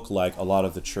didn't look like a lot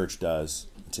of the church does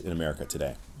in America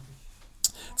today.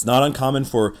 It's not uncommon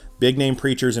for big-name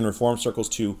preachers in reform circles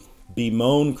to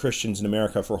bemoan Christians in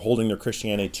America for holding their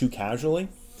Christianity too casually,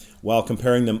 while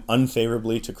comparing them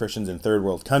unfavorably to Christians in third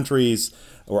world countries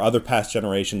or other past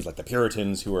generations like the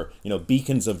Puritans, who were,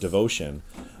 beacons of devotion.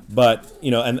 But,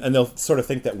 and they'll sort of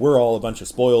think that we're all a bunch of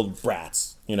spoiled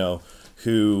brats,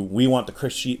 who we want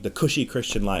the cushy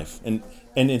Christian life. And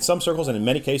in some circles, and in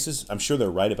many cases, I'm sure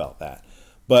they're right about that.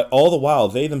 But all the while,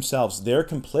 they're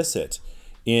complicit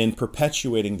in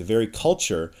perpetuating the very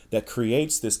culture that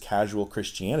creates this casual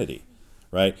Christianity,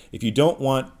 right? If you don't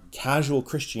want casual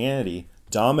Christianity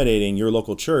dominating your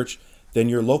local church, then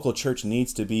your local church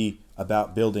needs to be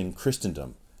about building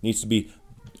Christendom, needs to be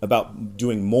about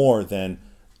doing more than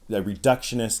the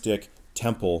reductionistic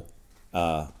temple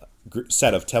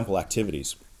set of temple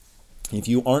activities. If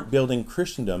you aren't building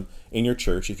Christendom in your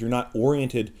church, if you're not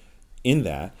oriented in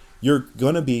that, you're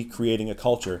going to be creating a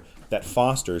culture that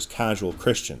fosters casual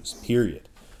Christians, period.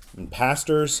 And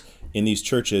pastors in these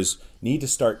churches need to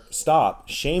stop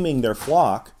shaming their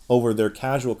flock over their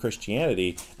casual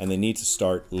Christianity, and they need to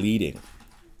start leading.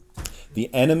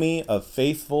 The enemy of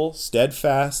faithful,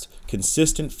 steadfast,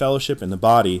 consistent fellowship in the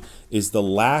body is the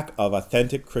lack of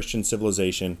authentic Christian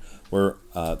civilization where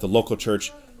the local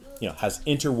church has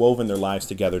interwoven their lives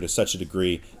together to such a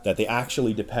degree that they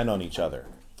actually depend on each other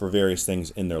for various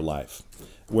things in their life,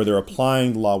 where they're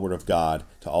applying the law word of God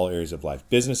to all areas of life: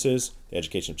 businesses, the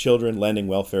education of children, lending,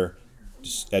 welfare,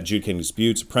 adjudicating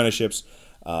disputes, apprenticeships,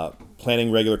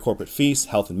 planning regular corporate feasts,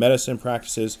 health and medicine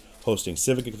practices, hosting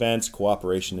civic events,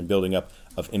 cooperation, and building up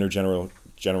of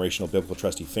intergenerational biblical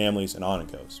trustee families, and on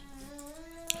it goes.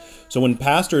 So when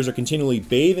pastors are continually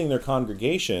bathing their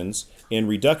congregations in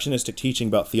reductionistic teaching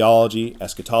about theology,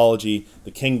 eschatology,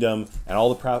 the kingdom, and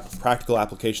all the practical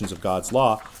applications of God's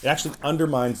law, it actually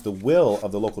undermines the will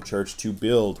of the local church to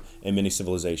build a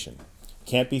mini-civilization.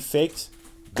 Can't be faked.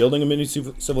 Building a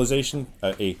mini-civilization,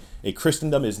 a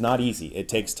Christendom, is not easy. It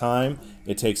takes time.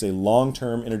 It takes a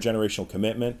long-term intergenerational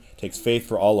commitment. It takes faith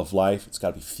for all of life. It's got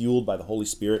to be fueled by the Holy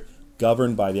Spirit,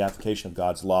 governed by the application of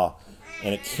God's law.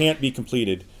 And it can't be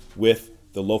completed with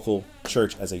the local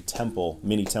church as a temple,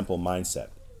 mini-temple mindset.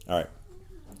 All right.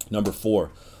 Number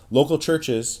 4, local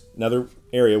churches, another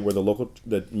area where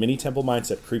the mini-temple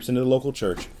mindset creeps into the local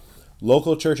church.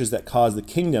 Local churches that cause the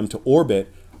kingdom to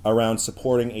orbit around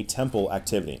supporting a temple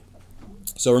activity.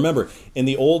 So remember, in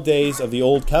the old days of the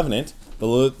Old Covenant, the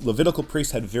Levitical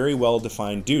priests had very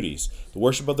well-defined duties. The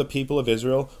worship of the people of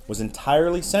Israel was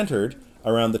entirely centered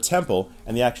around the temple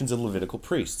and the actions of Levitical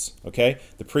priests. Okay?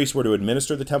 The priests were to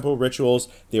administer the temple rituals.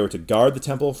 They were to guard the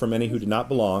temple from any who did not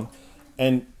belong.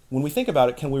 And when we think about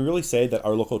it, can we really say that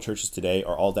our local churches today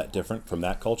are all that different from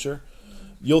that culture?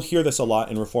 You'll hear this a lot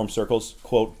in Reformed circles.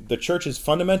 Quote, "The church's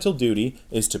fundamental duty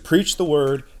is to preach the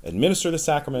word, administer the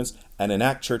sacraments, and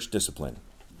enact church discipline."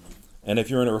 And if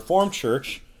you're in a Reformed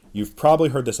church, you've probably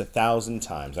heard this 1,000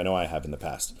 times. I know I have in the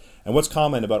past. And what's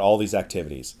common about all these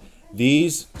activities?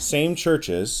 These same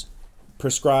churches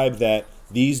prescribe that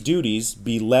these duties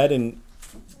be led and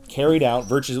carried out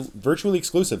virtually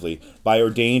exclusively by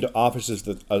ordained officers,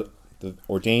 the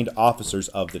ordained officers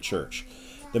of the church.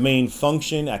 The main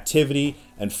function, activity,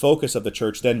 and focus of the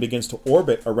church then begins to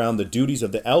orbit around the duties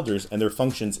of the elders and their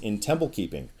functions in temple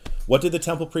keeping. What did the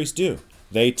temple priests do?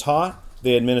 They taught,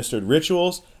 they administered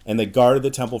rituals, and they guarded the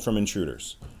temple from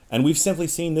intruders. And we've simply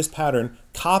seen this pattern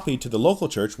copied to the local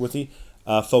church with the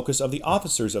focus of the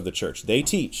officers of the church. They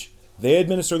teach, they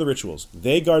administer the rituals,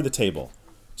 they guard the table.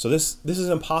 So this is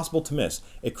impossible to miss.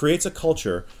 It creates a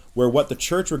culture where what the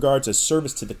church regards as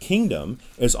service to the kingdom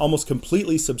is almost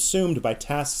completely subsumed by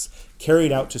tasks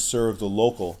carried out to serve the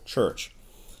local church,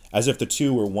 as if the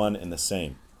two were one and the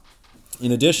same.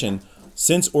 In addition,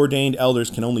 since ordained elders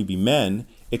can only be men,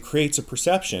 it creates a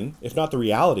perception, if not the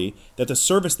reality, that the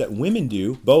service that women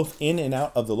do, both in and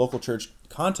out of the local church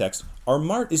context,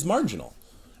 is marginal,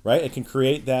 right? It can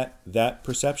create that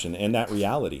perception and that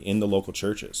reality in the local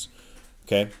churches.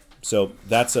 Okay, so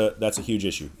that's a huge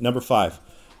issue. Number 5,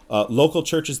 local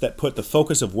churches that put the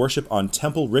focus of worship on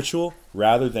temple ritual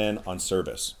rather than on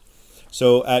service.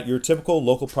 So at your typical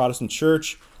local Protestant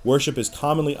church, worship is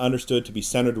commonly understood to be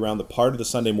centered around the part of the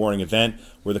Sunday morning event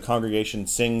where the congregation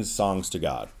sings songs to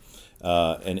God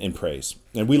and in praise.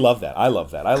 And we love that. I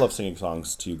love that. I love singing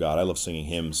songs to God. I love singing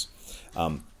hymns.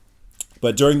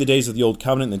 But during the days of the Old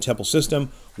Covenant and the temple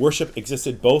system, worship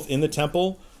existed both in the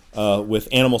temple with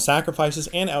animal sacrifices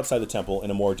and outside the temple in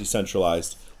a more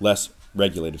decentralized, less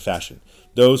regulated fashion.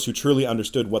 Those who truly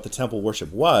understood what the temple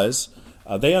worship was,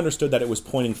 they understood that it was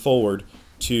pointing forward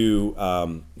to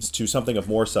something of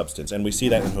more substance. And we see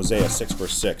that in Hosea 6,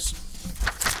 verse 6,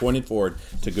 pointing forward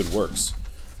to good works.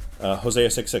 Hosea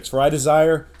 6:6, "For I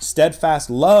desire steadfast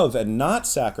love and not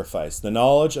sacrifice, the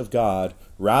knowledge of God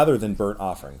rather than burnt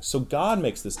offerings." So God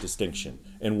makes this distinction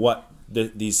in what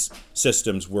these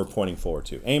systems were pointing forward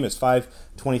to. Amos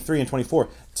 5:23 and 24,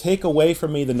 "Take away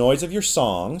from me the noise of your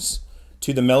songs.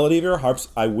 To the melody of your harps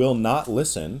I will not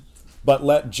listen, but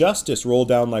let justice roll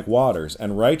down like waters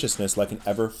and righteousness like an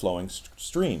ever-flowing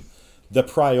stream." The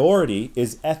priority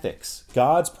is ethics.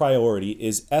 God's priority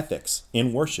is ethics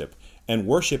in worship. And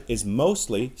worship is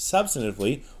mostly,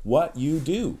 substantively, what you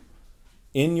do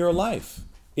in your life.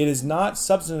 It is not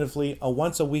substantively a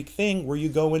once a week thing where you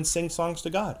go and sing songs to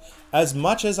God. As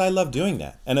much as I love doing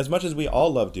that, and as much as we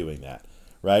all love doing that,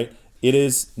 right? It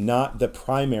is not the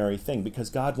primary thing, because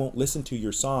God won't listen to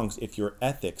your songs if your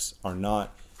ethics are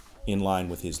not in line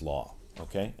with his law,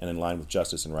 okay? And in line with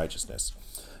justice and righteousness.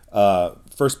 1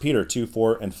 Peter 2,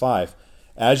 4, and 5.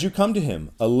 As you come to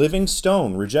him, a living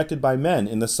stone rejected by men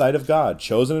in the sight of God,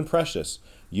 chosen and precious,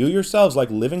 you yourselves,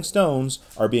 like living stones,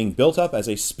 are being built up as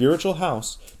a spiritual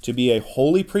house to be a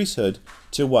holy priesthood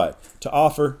to what? To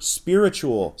offer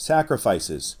spiritual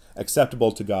sacrifices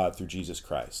acceptable to God through Jesus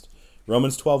Christ.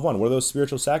 Romans 12:1. What are those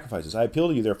spiritual sacrifices? I appeal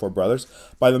to you, therefore, brothers,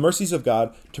 by the mercies of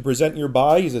God, to present your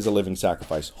bodies as a living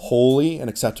sacrifice, holy and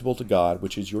acceptable to God,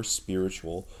 which is your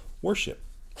spiritual worship.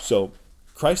 So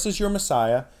Christ is your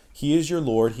Messiah. He is your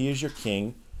Lord. He is your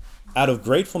King. Out of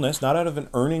gratefulness, not out of an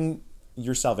earning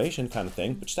your salvation kind of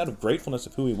thing, but just out of gratefulness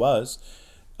of who he was,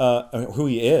 who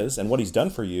he is, and what he's done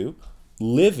for you,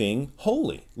 living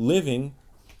holy,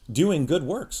 doing good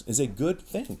works is a good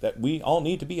thing that we all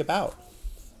need to be about.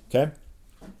 Okay?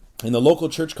 In the local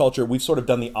church culture, we've sort of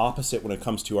done the opposite when it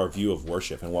comes to our view of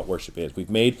worship and what worship is. We've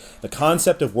made the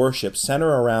concept of worship center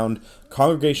around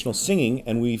congregational singing,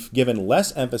 and we've given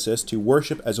less emphasis to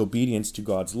worship as obedience to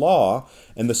God's law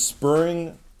and the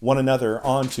spurring one another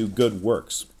on to good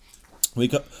works. We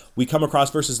come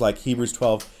across verses like Hebrews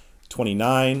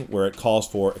 12:29, where it calls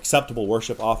for acceptable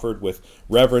worship offered with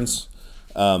reverence.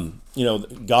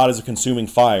 God is a consuming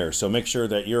fire, so make sure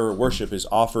that your worship is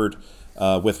offered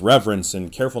with reverence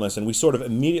and carefulness. And we sort of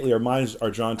immediately, our minds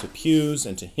are drawn to pews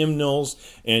and to hymnals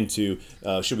and to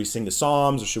should we sing the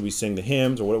psalms or should we sing the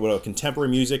hymns or what contemporary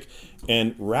music.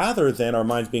 And rather than our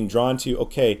minds being drawn to,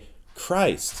 okay,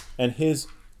 Christ and his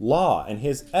law and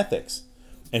his ethics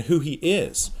and who he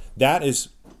is, that is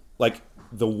like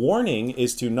the warning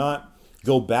is to not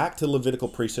go back to Levitical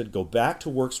priesthood, go back to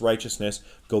works righteousness,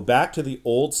 go back to the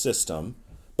old system,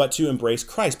 but to embrace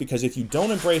Christ. Because if you don't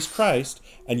embrace Christ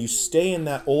and you stay in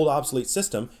that old obsolete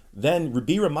system, then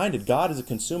be reminded God is a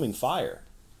consuming fire,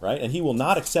 right? And he will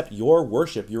not accept your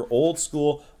worship, your old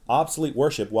school obsolete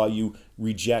worship, while you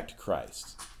reject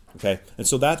Christ. Okay? And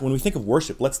so that when we think of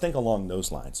worship, let's think along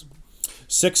those lines.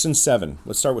 6 and 7.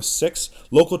 Let's start with 6.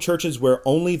 Local churches where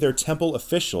only their temple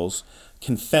officials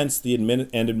can fence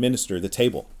and administer the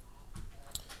table.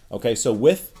 Okay, so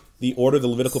with the order of the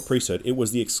Levitical priesthood, it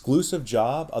was the exclusive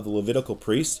job of the Levitical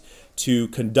priest to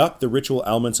conduct the ritual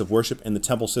elements of worship in the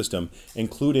temple system,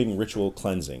 including ritual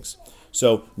cleansings.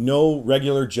 So no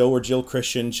regular Joe or Jill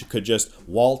Christian could just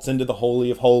waltz into the Holy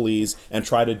of Holies and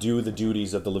try to do the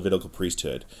duties of the Levitical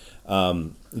priesthood.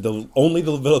 Only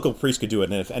the Levitical priest could do it,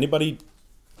 and if anybody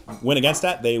went against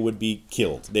that, they would be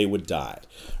killed. They would die.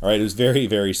 All right, it was very,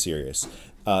 very serious.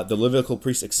 The Levitical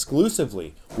priests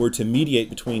exclusively were to mediate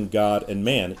between God and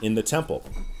man in the temple.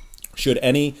 Should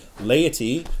any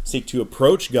laity seek to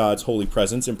approach God's holy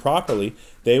presence improperly,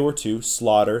 they were to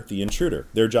slaughter the intruder.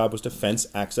 Their job was to fence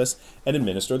access and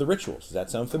administer the rituals. Does that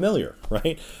sound familiar,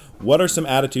 right? What are some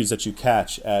attitudes that you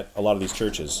catch at a lot of these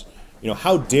churches?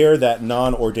 How dare that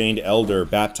non-ordained elder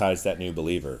baptize that new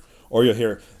believer? Or you'll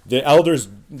hear, the elders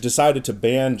decided to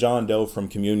ban John Doe from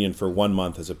communion for 1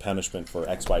 month as a punishment for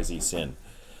XYZ sin.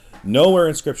 Nowhere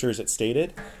in Scripture is it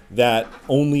stated that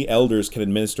only elders can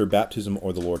administer baptism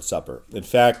or the Lord's Supper. In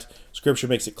fact, Scripture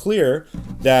makes it clear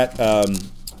that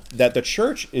that the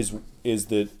church is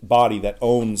the body that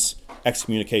owns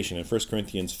excommunication. In 1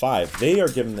 Corinthians 5, they are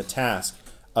given the task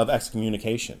of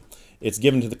excommunication. It's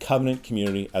given to the covenant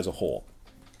community as a whole,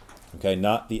 okay,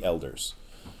 not the elders.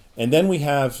 And then we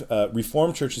have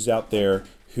Reformed churches out there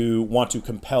who want to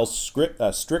compel strict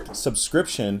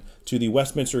subscription to the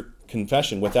Westminster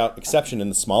Confession without exception in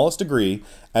the smallest degree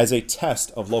as a test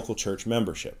of local church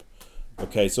membership.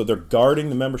 Okay, so they're guarding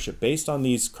the membership based on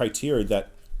these criteria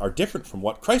that are different from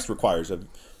what Christ requires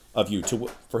of you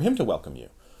for him to welcome you.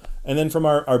 And then from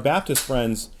our Baptist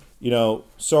friends,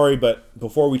 sorry, but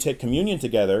before we take communion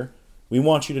together, we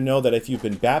want you to know that if you've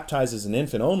been baptized as an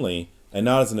infant only and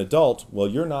not as an adult, well,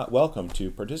 you're not welcome to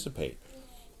participate.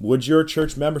 Would your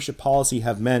church membership policy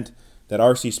have meant that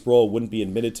R.C. Sproul wouldn't be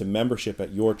admitted to membership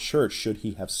at your church should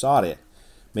he have sought it?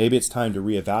 Maybe it's time to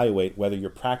reevaluate whether you're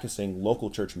practicing local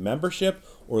church membership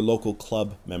or local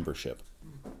club membership.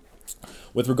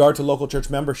 With regard to local church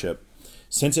membership,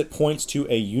 since it points to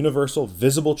a universal,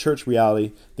 visible church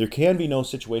reality, there can be no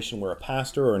situation where a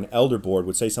pastor or an elder board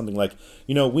would say something like,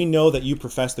 we know that you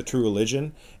profess the true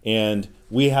religion, and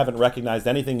we haven't recognized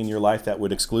anything in your life that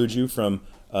would exclude you from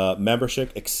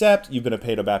membership, except you've been a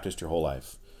Paedo Baptist your whole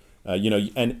life.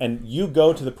 And you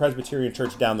go to the Presbyterian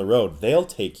church down the road, they'll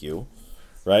take you,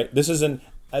 right? This is an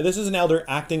This is an elder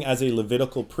acting as a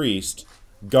Levitical priest,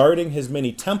 guarding his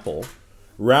mini temple,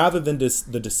 rather than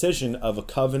the decision of a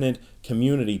covenant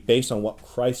community based on what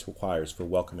Christ requires for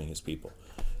welcoming his people.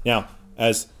 Now,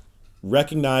 as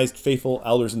recognized faithful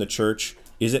elders in the church,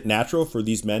 is it natural for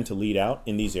these men to lead out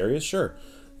in these areas? Sure.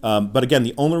 But again,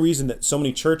 the only reason that so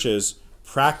many churches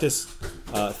practice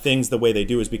things the way they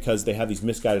do is because they have these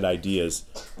misguided ideas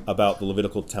about the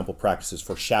Levitical temple practices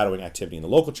foreshadowing activity in the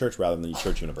local church rather than the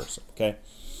church universal. Okay?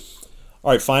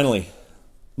 All right, finally,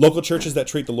 local churches that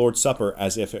treat the Lord's Supper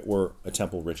as if it were a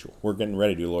temple ritual. We're getting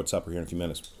ready to do the Lord's Supper here in a few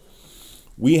minutes.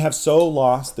 We have so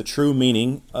lost the true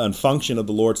meaning and function of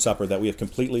the Lord's Supper that we have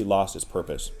completely lost its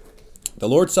purpose. The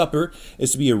Lord's Supper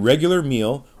is to be a regular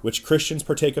meal which Christians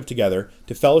partake of together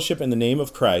to fellowship in the name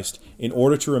of Christ in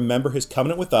order to remember his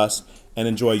covenant with us and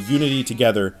enjoy unity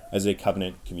together as a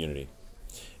covenant community.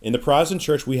 In the Protestant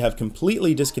church, we have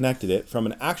completely disconnected it from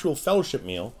an actual fellowship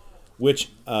meal,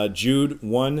 which Jude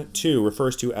 1:2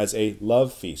 refers to as a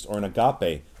love feast or an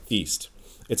agape feast.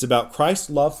 It's about Christ's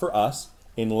love for us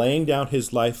in laying down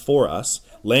his life for us,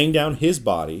 laying down his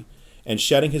body, and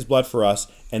shedding his blood for us,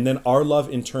 and then our love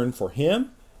in turn for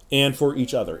him and for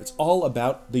each other. It's all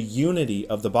about the unity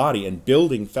of the body and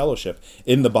building fellowship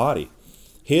in the body.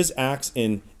 His acts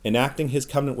in enacting his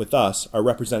covenant with us are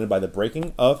represented by the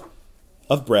breaking of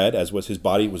bread, as was his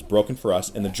body was broken for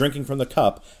us, and the drinking from the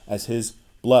cup, as his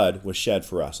blood was shed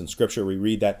for us. In Scripture, we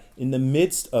read that in the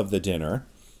midst of the dinner,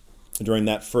 during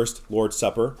that first Lord's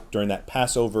Supper, during that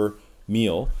Passover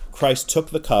meal, Christ took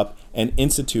the cup and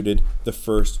instituted the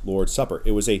first Lord's Supper.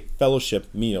 It was a fellowship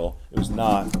meal. It was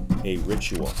not a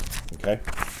ritual. Okay?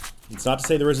 It's not to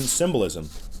say there isn't symbolism,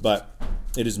 but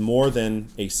it is more than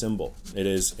a symbol. It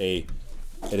is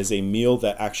a meal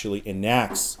that actually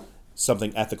enacts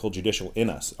something ethical, judicial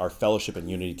in us, our fellowship and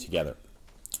unity together.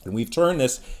 And we've turned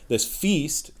this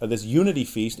feast, this unity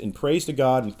feast, in praise to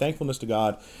God and thankfulness to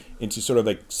God, into sort of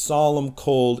a solemn,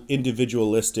 cold,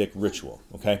 individualistic ritual.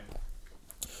 Okay?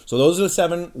 So those are the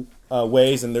 7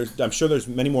 ways, and I'm sure there's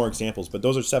many more examples, but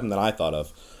those are 7 that I thought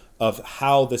of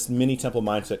how this mini temple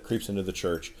mindset creeps into the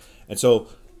church. And so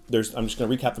I'm just going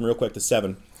to recap them real quick. The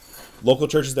 7: local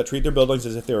churches that treat their buildings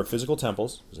as if they were physical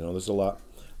temples, because I know there's a lot.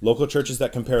 Local churches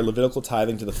that compare Levitical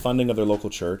tithing to the funding of their local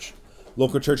church.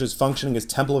 Local churches functioning as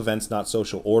temple events, not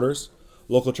social orders.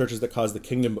 Local churches that cause the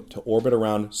kingdom to orbit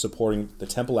around supporting the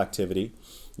temple activity.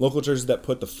 Local churches that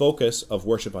put the focus of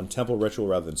worship on temple ritual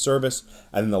rather than service.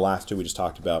 And then the last 2 we just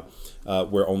talked about,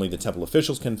 where only the temple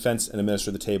officials can fence and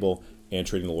administer the table, and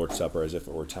treating the Lord's Supper as if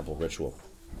it were temple ritual.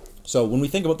 So when we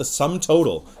think about the sum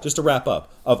total, just to wrap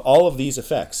up, of all of these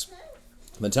effects,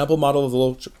 the temple model of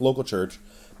the local church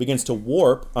begins to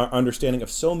warp our understanding of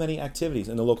so many activities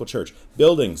in the local church: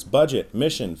 buildings, budget,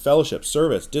 mission, fellowship,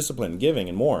 service, discipline, giving,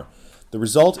 and more. The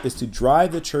result is to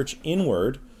drive the church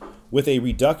inward with a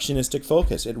reductionistic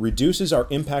focus. It reduces our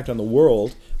impact on the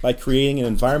world by creating an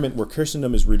environment where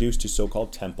Christendom is reduced to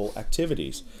so-called temple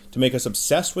activities, to make us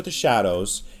obsessed with the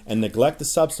shadows and neglect the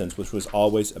substance, which was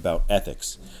always about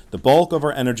ethics. The bulk of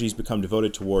our energies become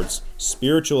devoted towards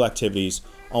spiritual activities,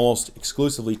 almost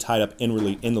exclusively tied up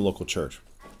inwardly in the local church.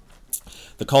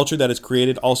 The culture that is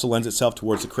created also lends itself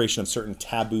towards the creation of certain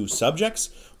taboo subjects,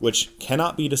 which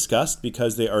cannot be discussed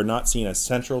because they are not seen as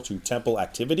central to temple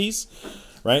activities.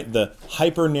 Right? The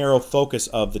hyper-narrow focus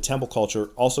of the temple culture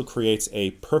also creates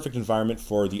a perfect environment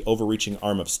for the overreaching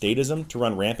arm of statism to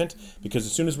run rampant, because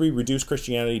as soon as we reduce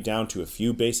Christianity down to a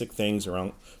few basic things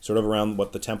around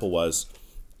what the temple was,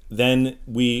 then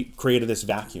we created this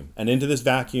vacuum. And into this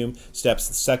vacuum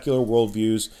steps secular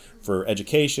worldviews for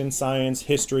education, science,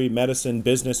 history, medicine,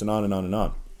 business, and on and on and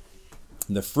on.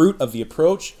 And the fruit of the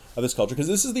approach of this culture, because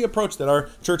this is the approach that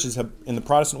our churches have in the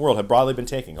Protestant world have broadly been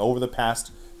taking over the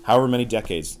past however many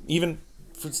decades, even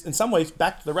in some ways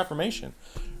back to the Reformation,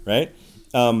 right?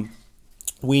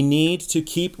 We need to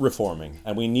keep reforming,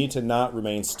 and we need to not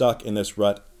remain stuck in this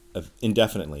rut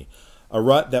indefinitely. A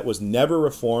rut that was never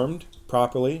reformed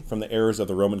properly from the errors of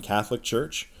the Roman Catholic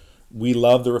Church. We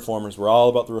love the reformers. We're all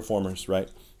about the reformers,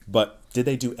 right? But did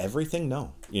they do everything?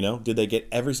 No. Did they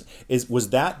get was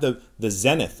that the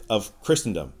zenith of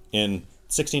Christendom in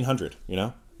 1600?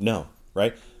 No,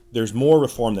 right? There's more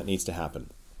reform that needs to happen.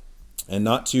 And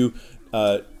not to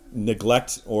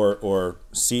neglect or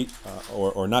see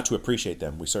or not to appreciate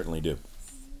them. We certainly do.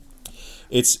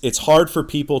 It's hard for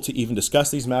people to even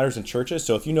discuss these matters in churches.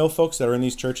 So if you know folks that are in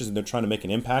these churches and they're trying to make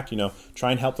an impact,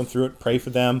 try and help them through it. Pray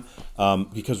for them,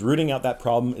 because rooting out that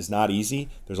problem is not easy.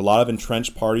 There's a lot of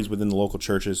entrenched parties within the local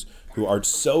churches who are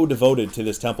so devoted to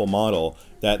this temple model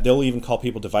that they'll even call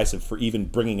people divisive for even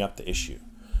bringing up the issue.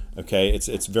 Okay,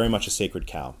 it's very much a sacred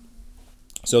cow.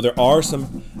 So there are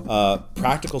some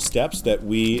practical steps that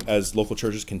we as local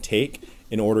churches can take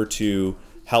in order to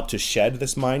help to shed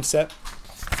this mindset.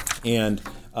 And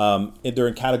they're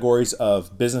in categories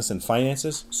of business and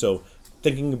finances. So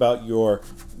thinking about your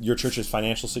church's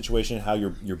financial situation, how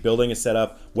your building is set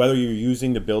up, whether you're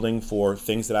using the building for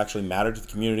things that actually matter to the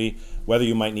community, whether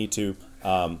you might need to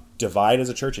divide as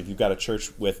a church. If you've got a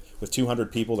church with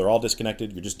 200 people, they're all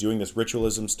disconnected, you're just doing this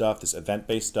ritualism stuff, this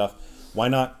event-based stuff, why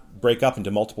not break up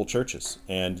into multiple churches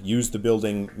and use the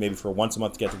building maybe for once a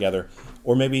month to get together,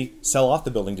 or maybe sell off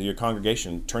the building to your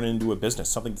congregation, turn it into a business,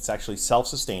 something that's actually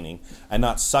self-sustaining and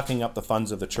not sucking up the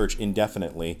funds of the church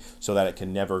indefinitely so that it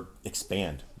can never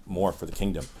expand more for the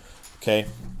kingdom. Okay,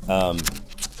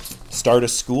 start a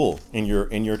school in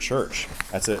your church.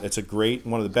 It's a great,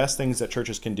 one of the best things that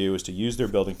churches can do is to use their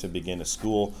building to begin a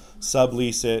school,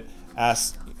 sublease it,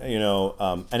 ask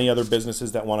any other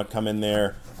businesses that want to come in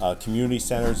there. Community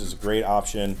centers is a great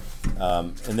option,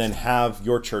 and then have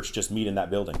your church just meet in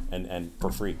that building and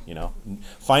for free.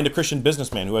 Find a Christian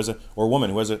businessman or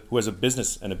woman who has a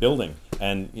business and a building,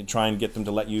 and you try and get them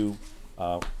to let you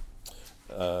go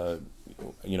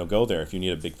there if you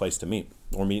need a big place to meet,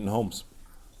 or meet in homes.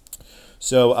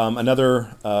 So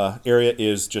another area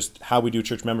is just how we do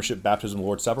church membership, baptism,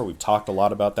 Lord's Supper. We've talked a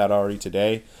lot about that already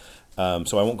today.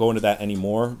 So I won't go into that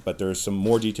anymore, but there's some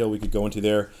more detail we could go into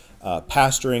there.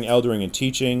 Pastoring, eldering, and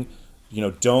teaching.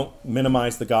 Don't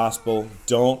minimize the gospel.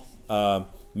 Don't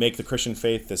make the Christian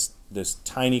faith this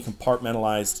tiny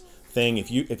compartmentalized thing. If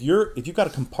you've got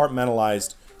a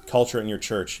compartmentalized culture in your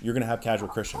church, you're going to have casual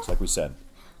Christians, like we said.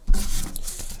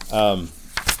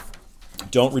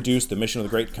 Don't reduce the mission of the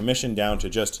Great Commission down to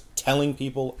just telling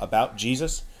people about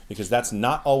Jesus, because that's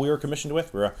not all we were commissioned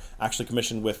with. We're actually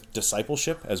commissioned with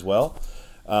discipleship as well.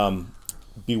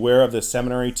 Beware of the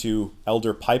seminary to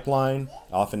elder pipeline.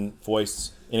 Often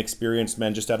foists inexperienced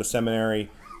men just out of seminary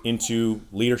into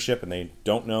leadership, and they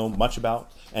don't know much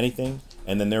about anything.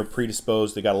 And then they're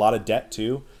predisposed. They got a lot of debt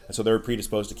too, and so they're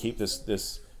predisposed to keep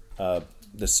this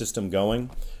system going.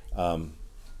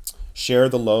 Share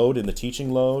the load and the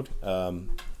teaching load.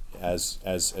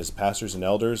 As pastors and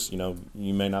elders,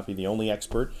 you may not be the only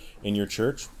expert in your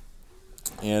church.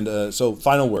 And so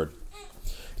final word.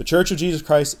 The Church of Jesus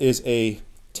Christ is a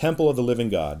temple of the living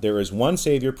God. There is one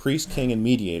Savior, priest, king, and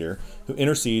mediator who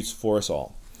intercedes for us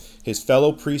all. His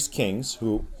fellow priest kings,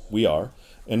 who we are,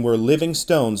 and we're living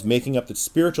stones making up the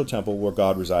spiritual temple where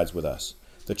God resides with us.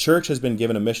 The church has been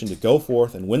given a mission to go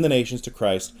forth and win the nations to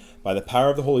Christ by the power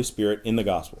of the Holy Spirit in the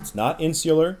gospel. It's not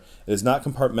insular, it is not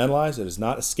compartmentalized, it is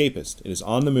not escapist. It is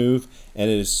on the move, and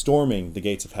it is storming the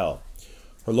gates of hell.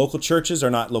 Her local churches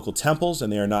are not local temples,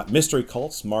 and they are not mystery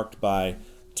cults marked by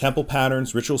temple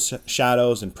patterns, ritual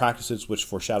shadows, and practices which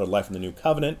foreshadowed life in the new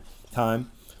covenant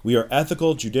time. We are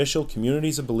ethical, judicial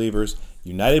communities of believers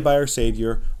united by our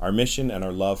Savior, our mission, and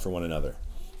our love for one another.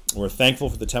 We're thankful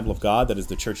for the temple of God that is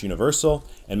the Church Universal,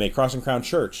 and may Cross and Crown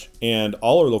Church and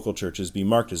all our local churches be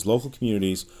marked as local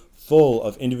communities full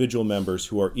of individual members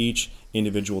who are each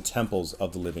individual temples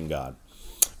of the living God.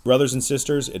 Brothers and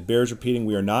sisters, it bears repeating,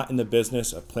 we are not in the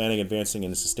business of planning, advancing,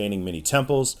 and sustaining many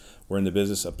temples. We're in the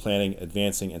business of planning,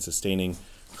 advancing, and sustaining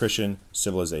Christian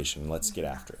civilization. Let's get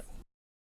after it.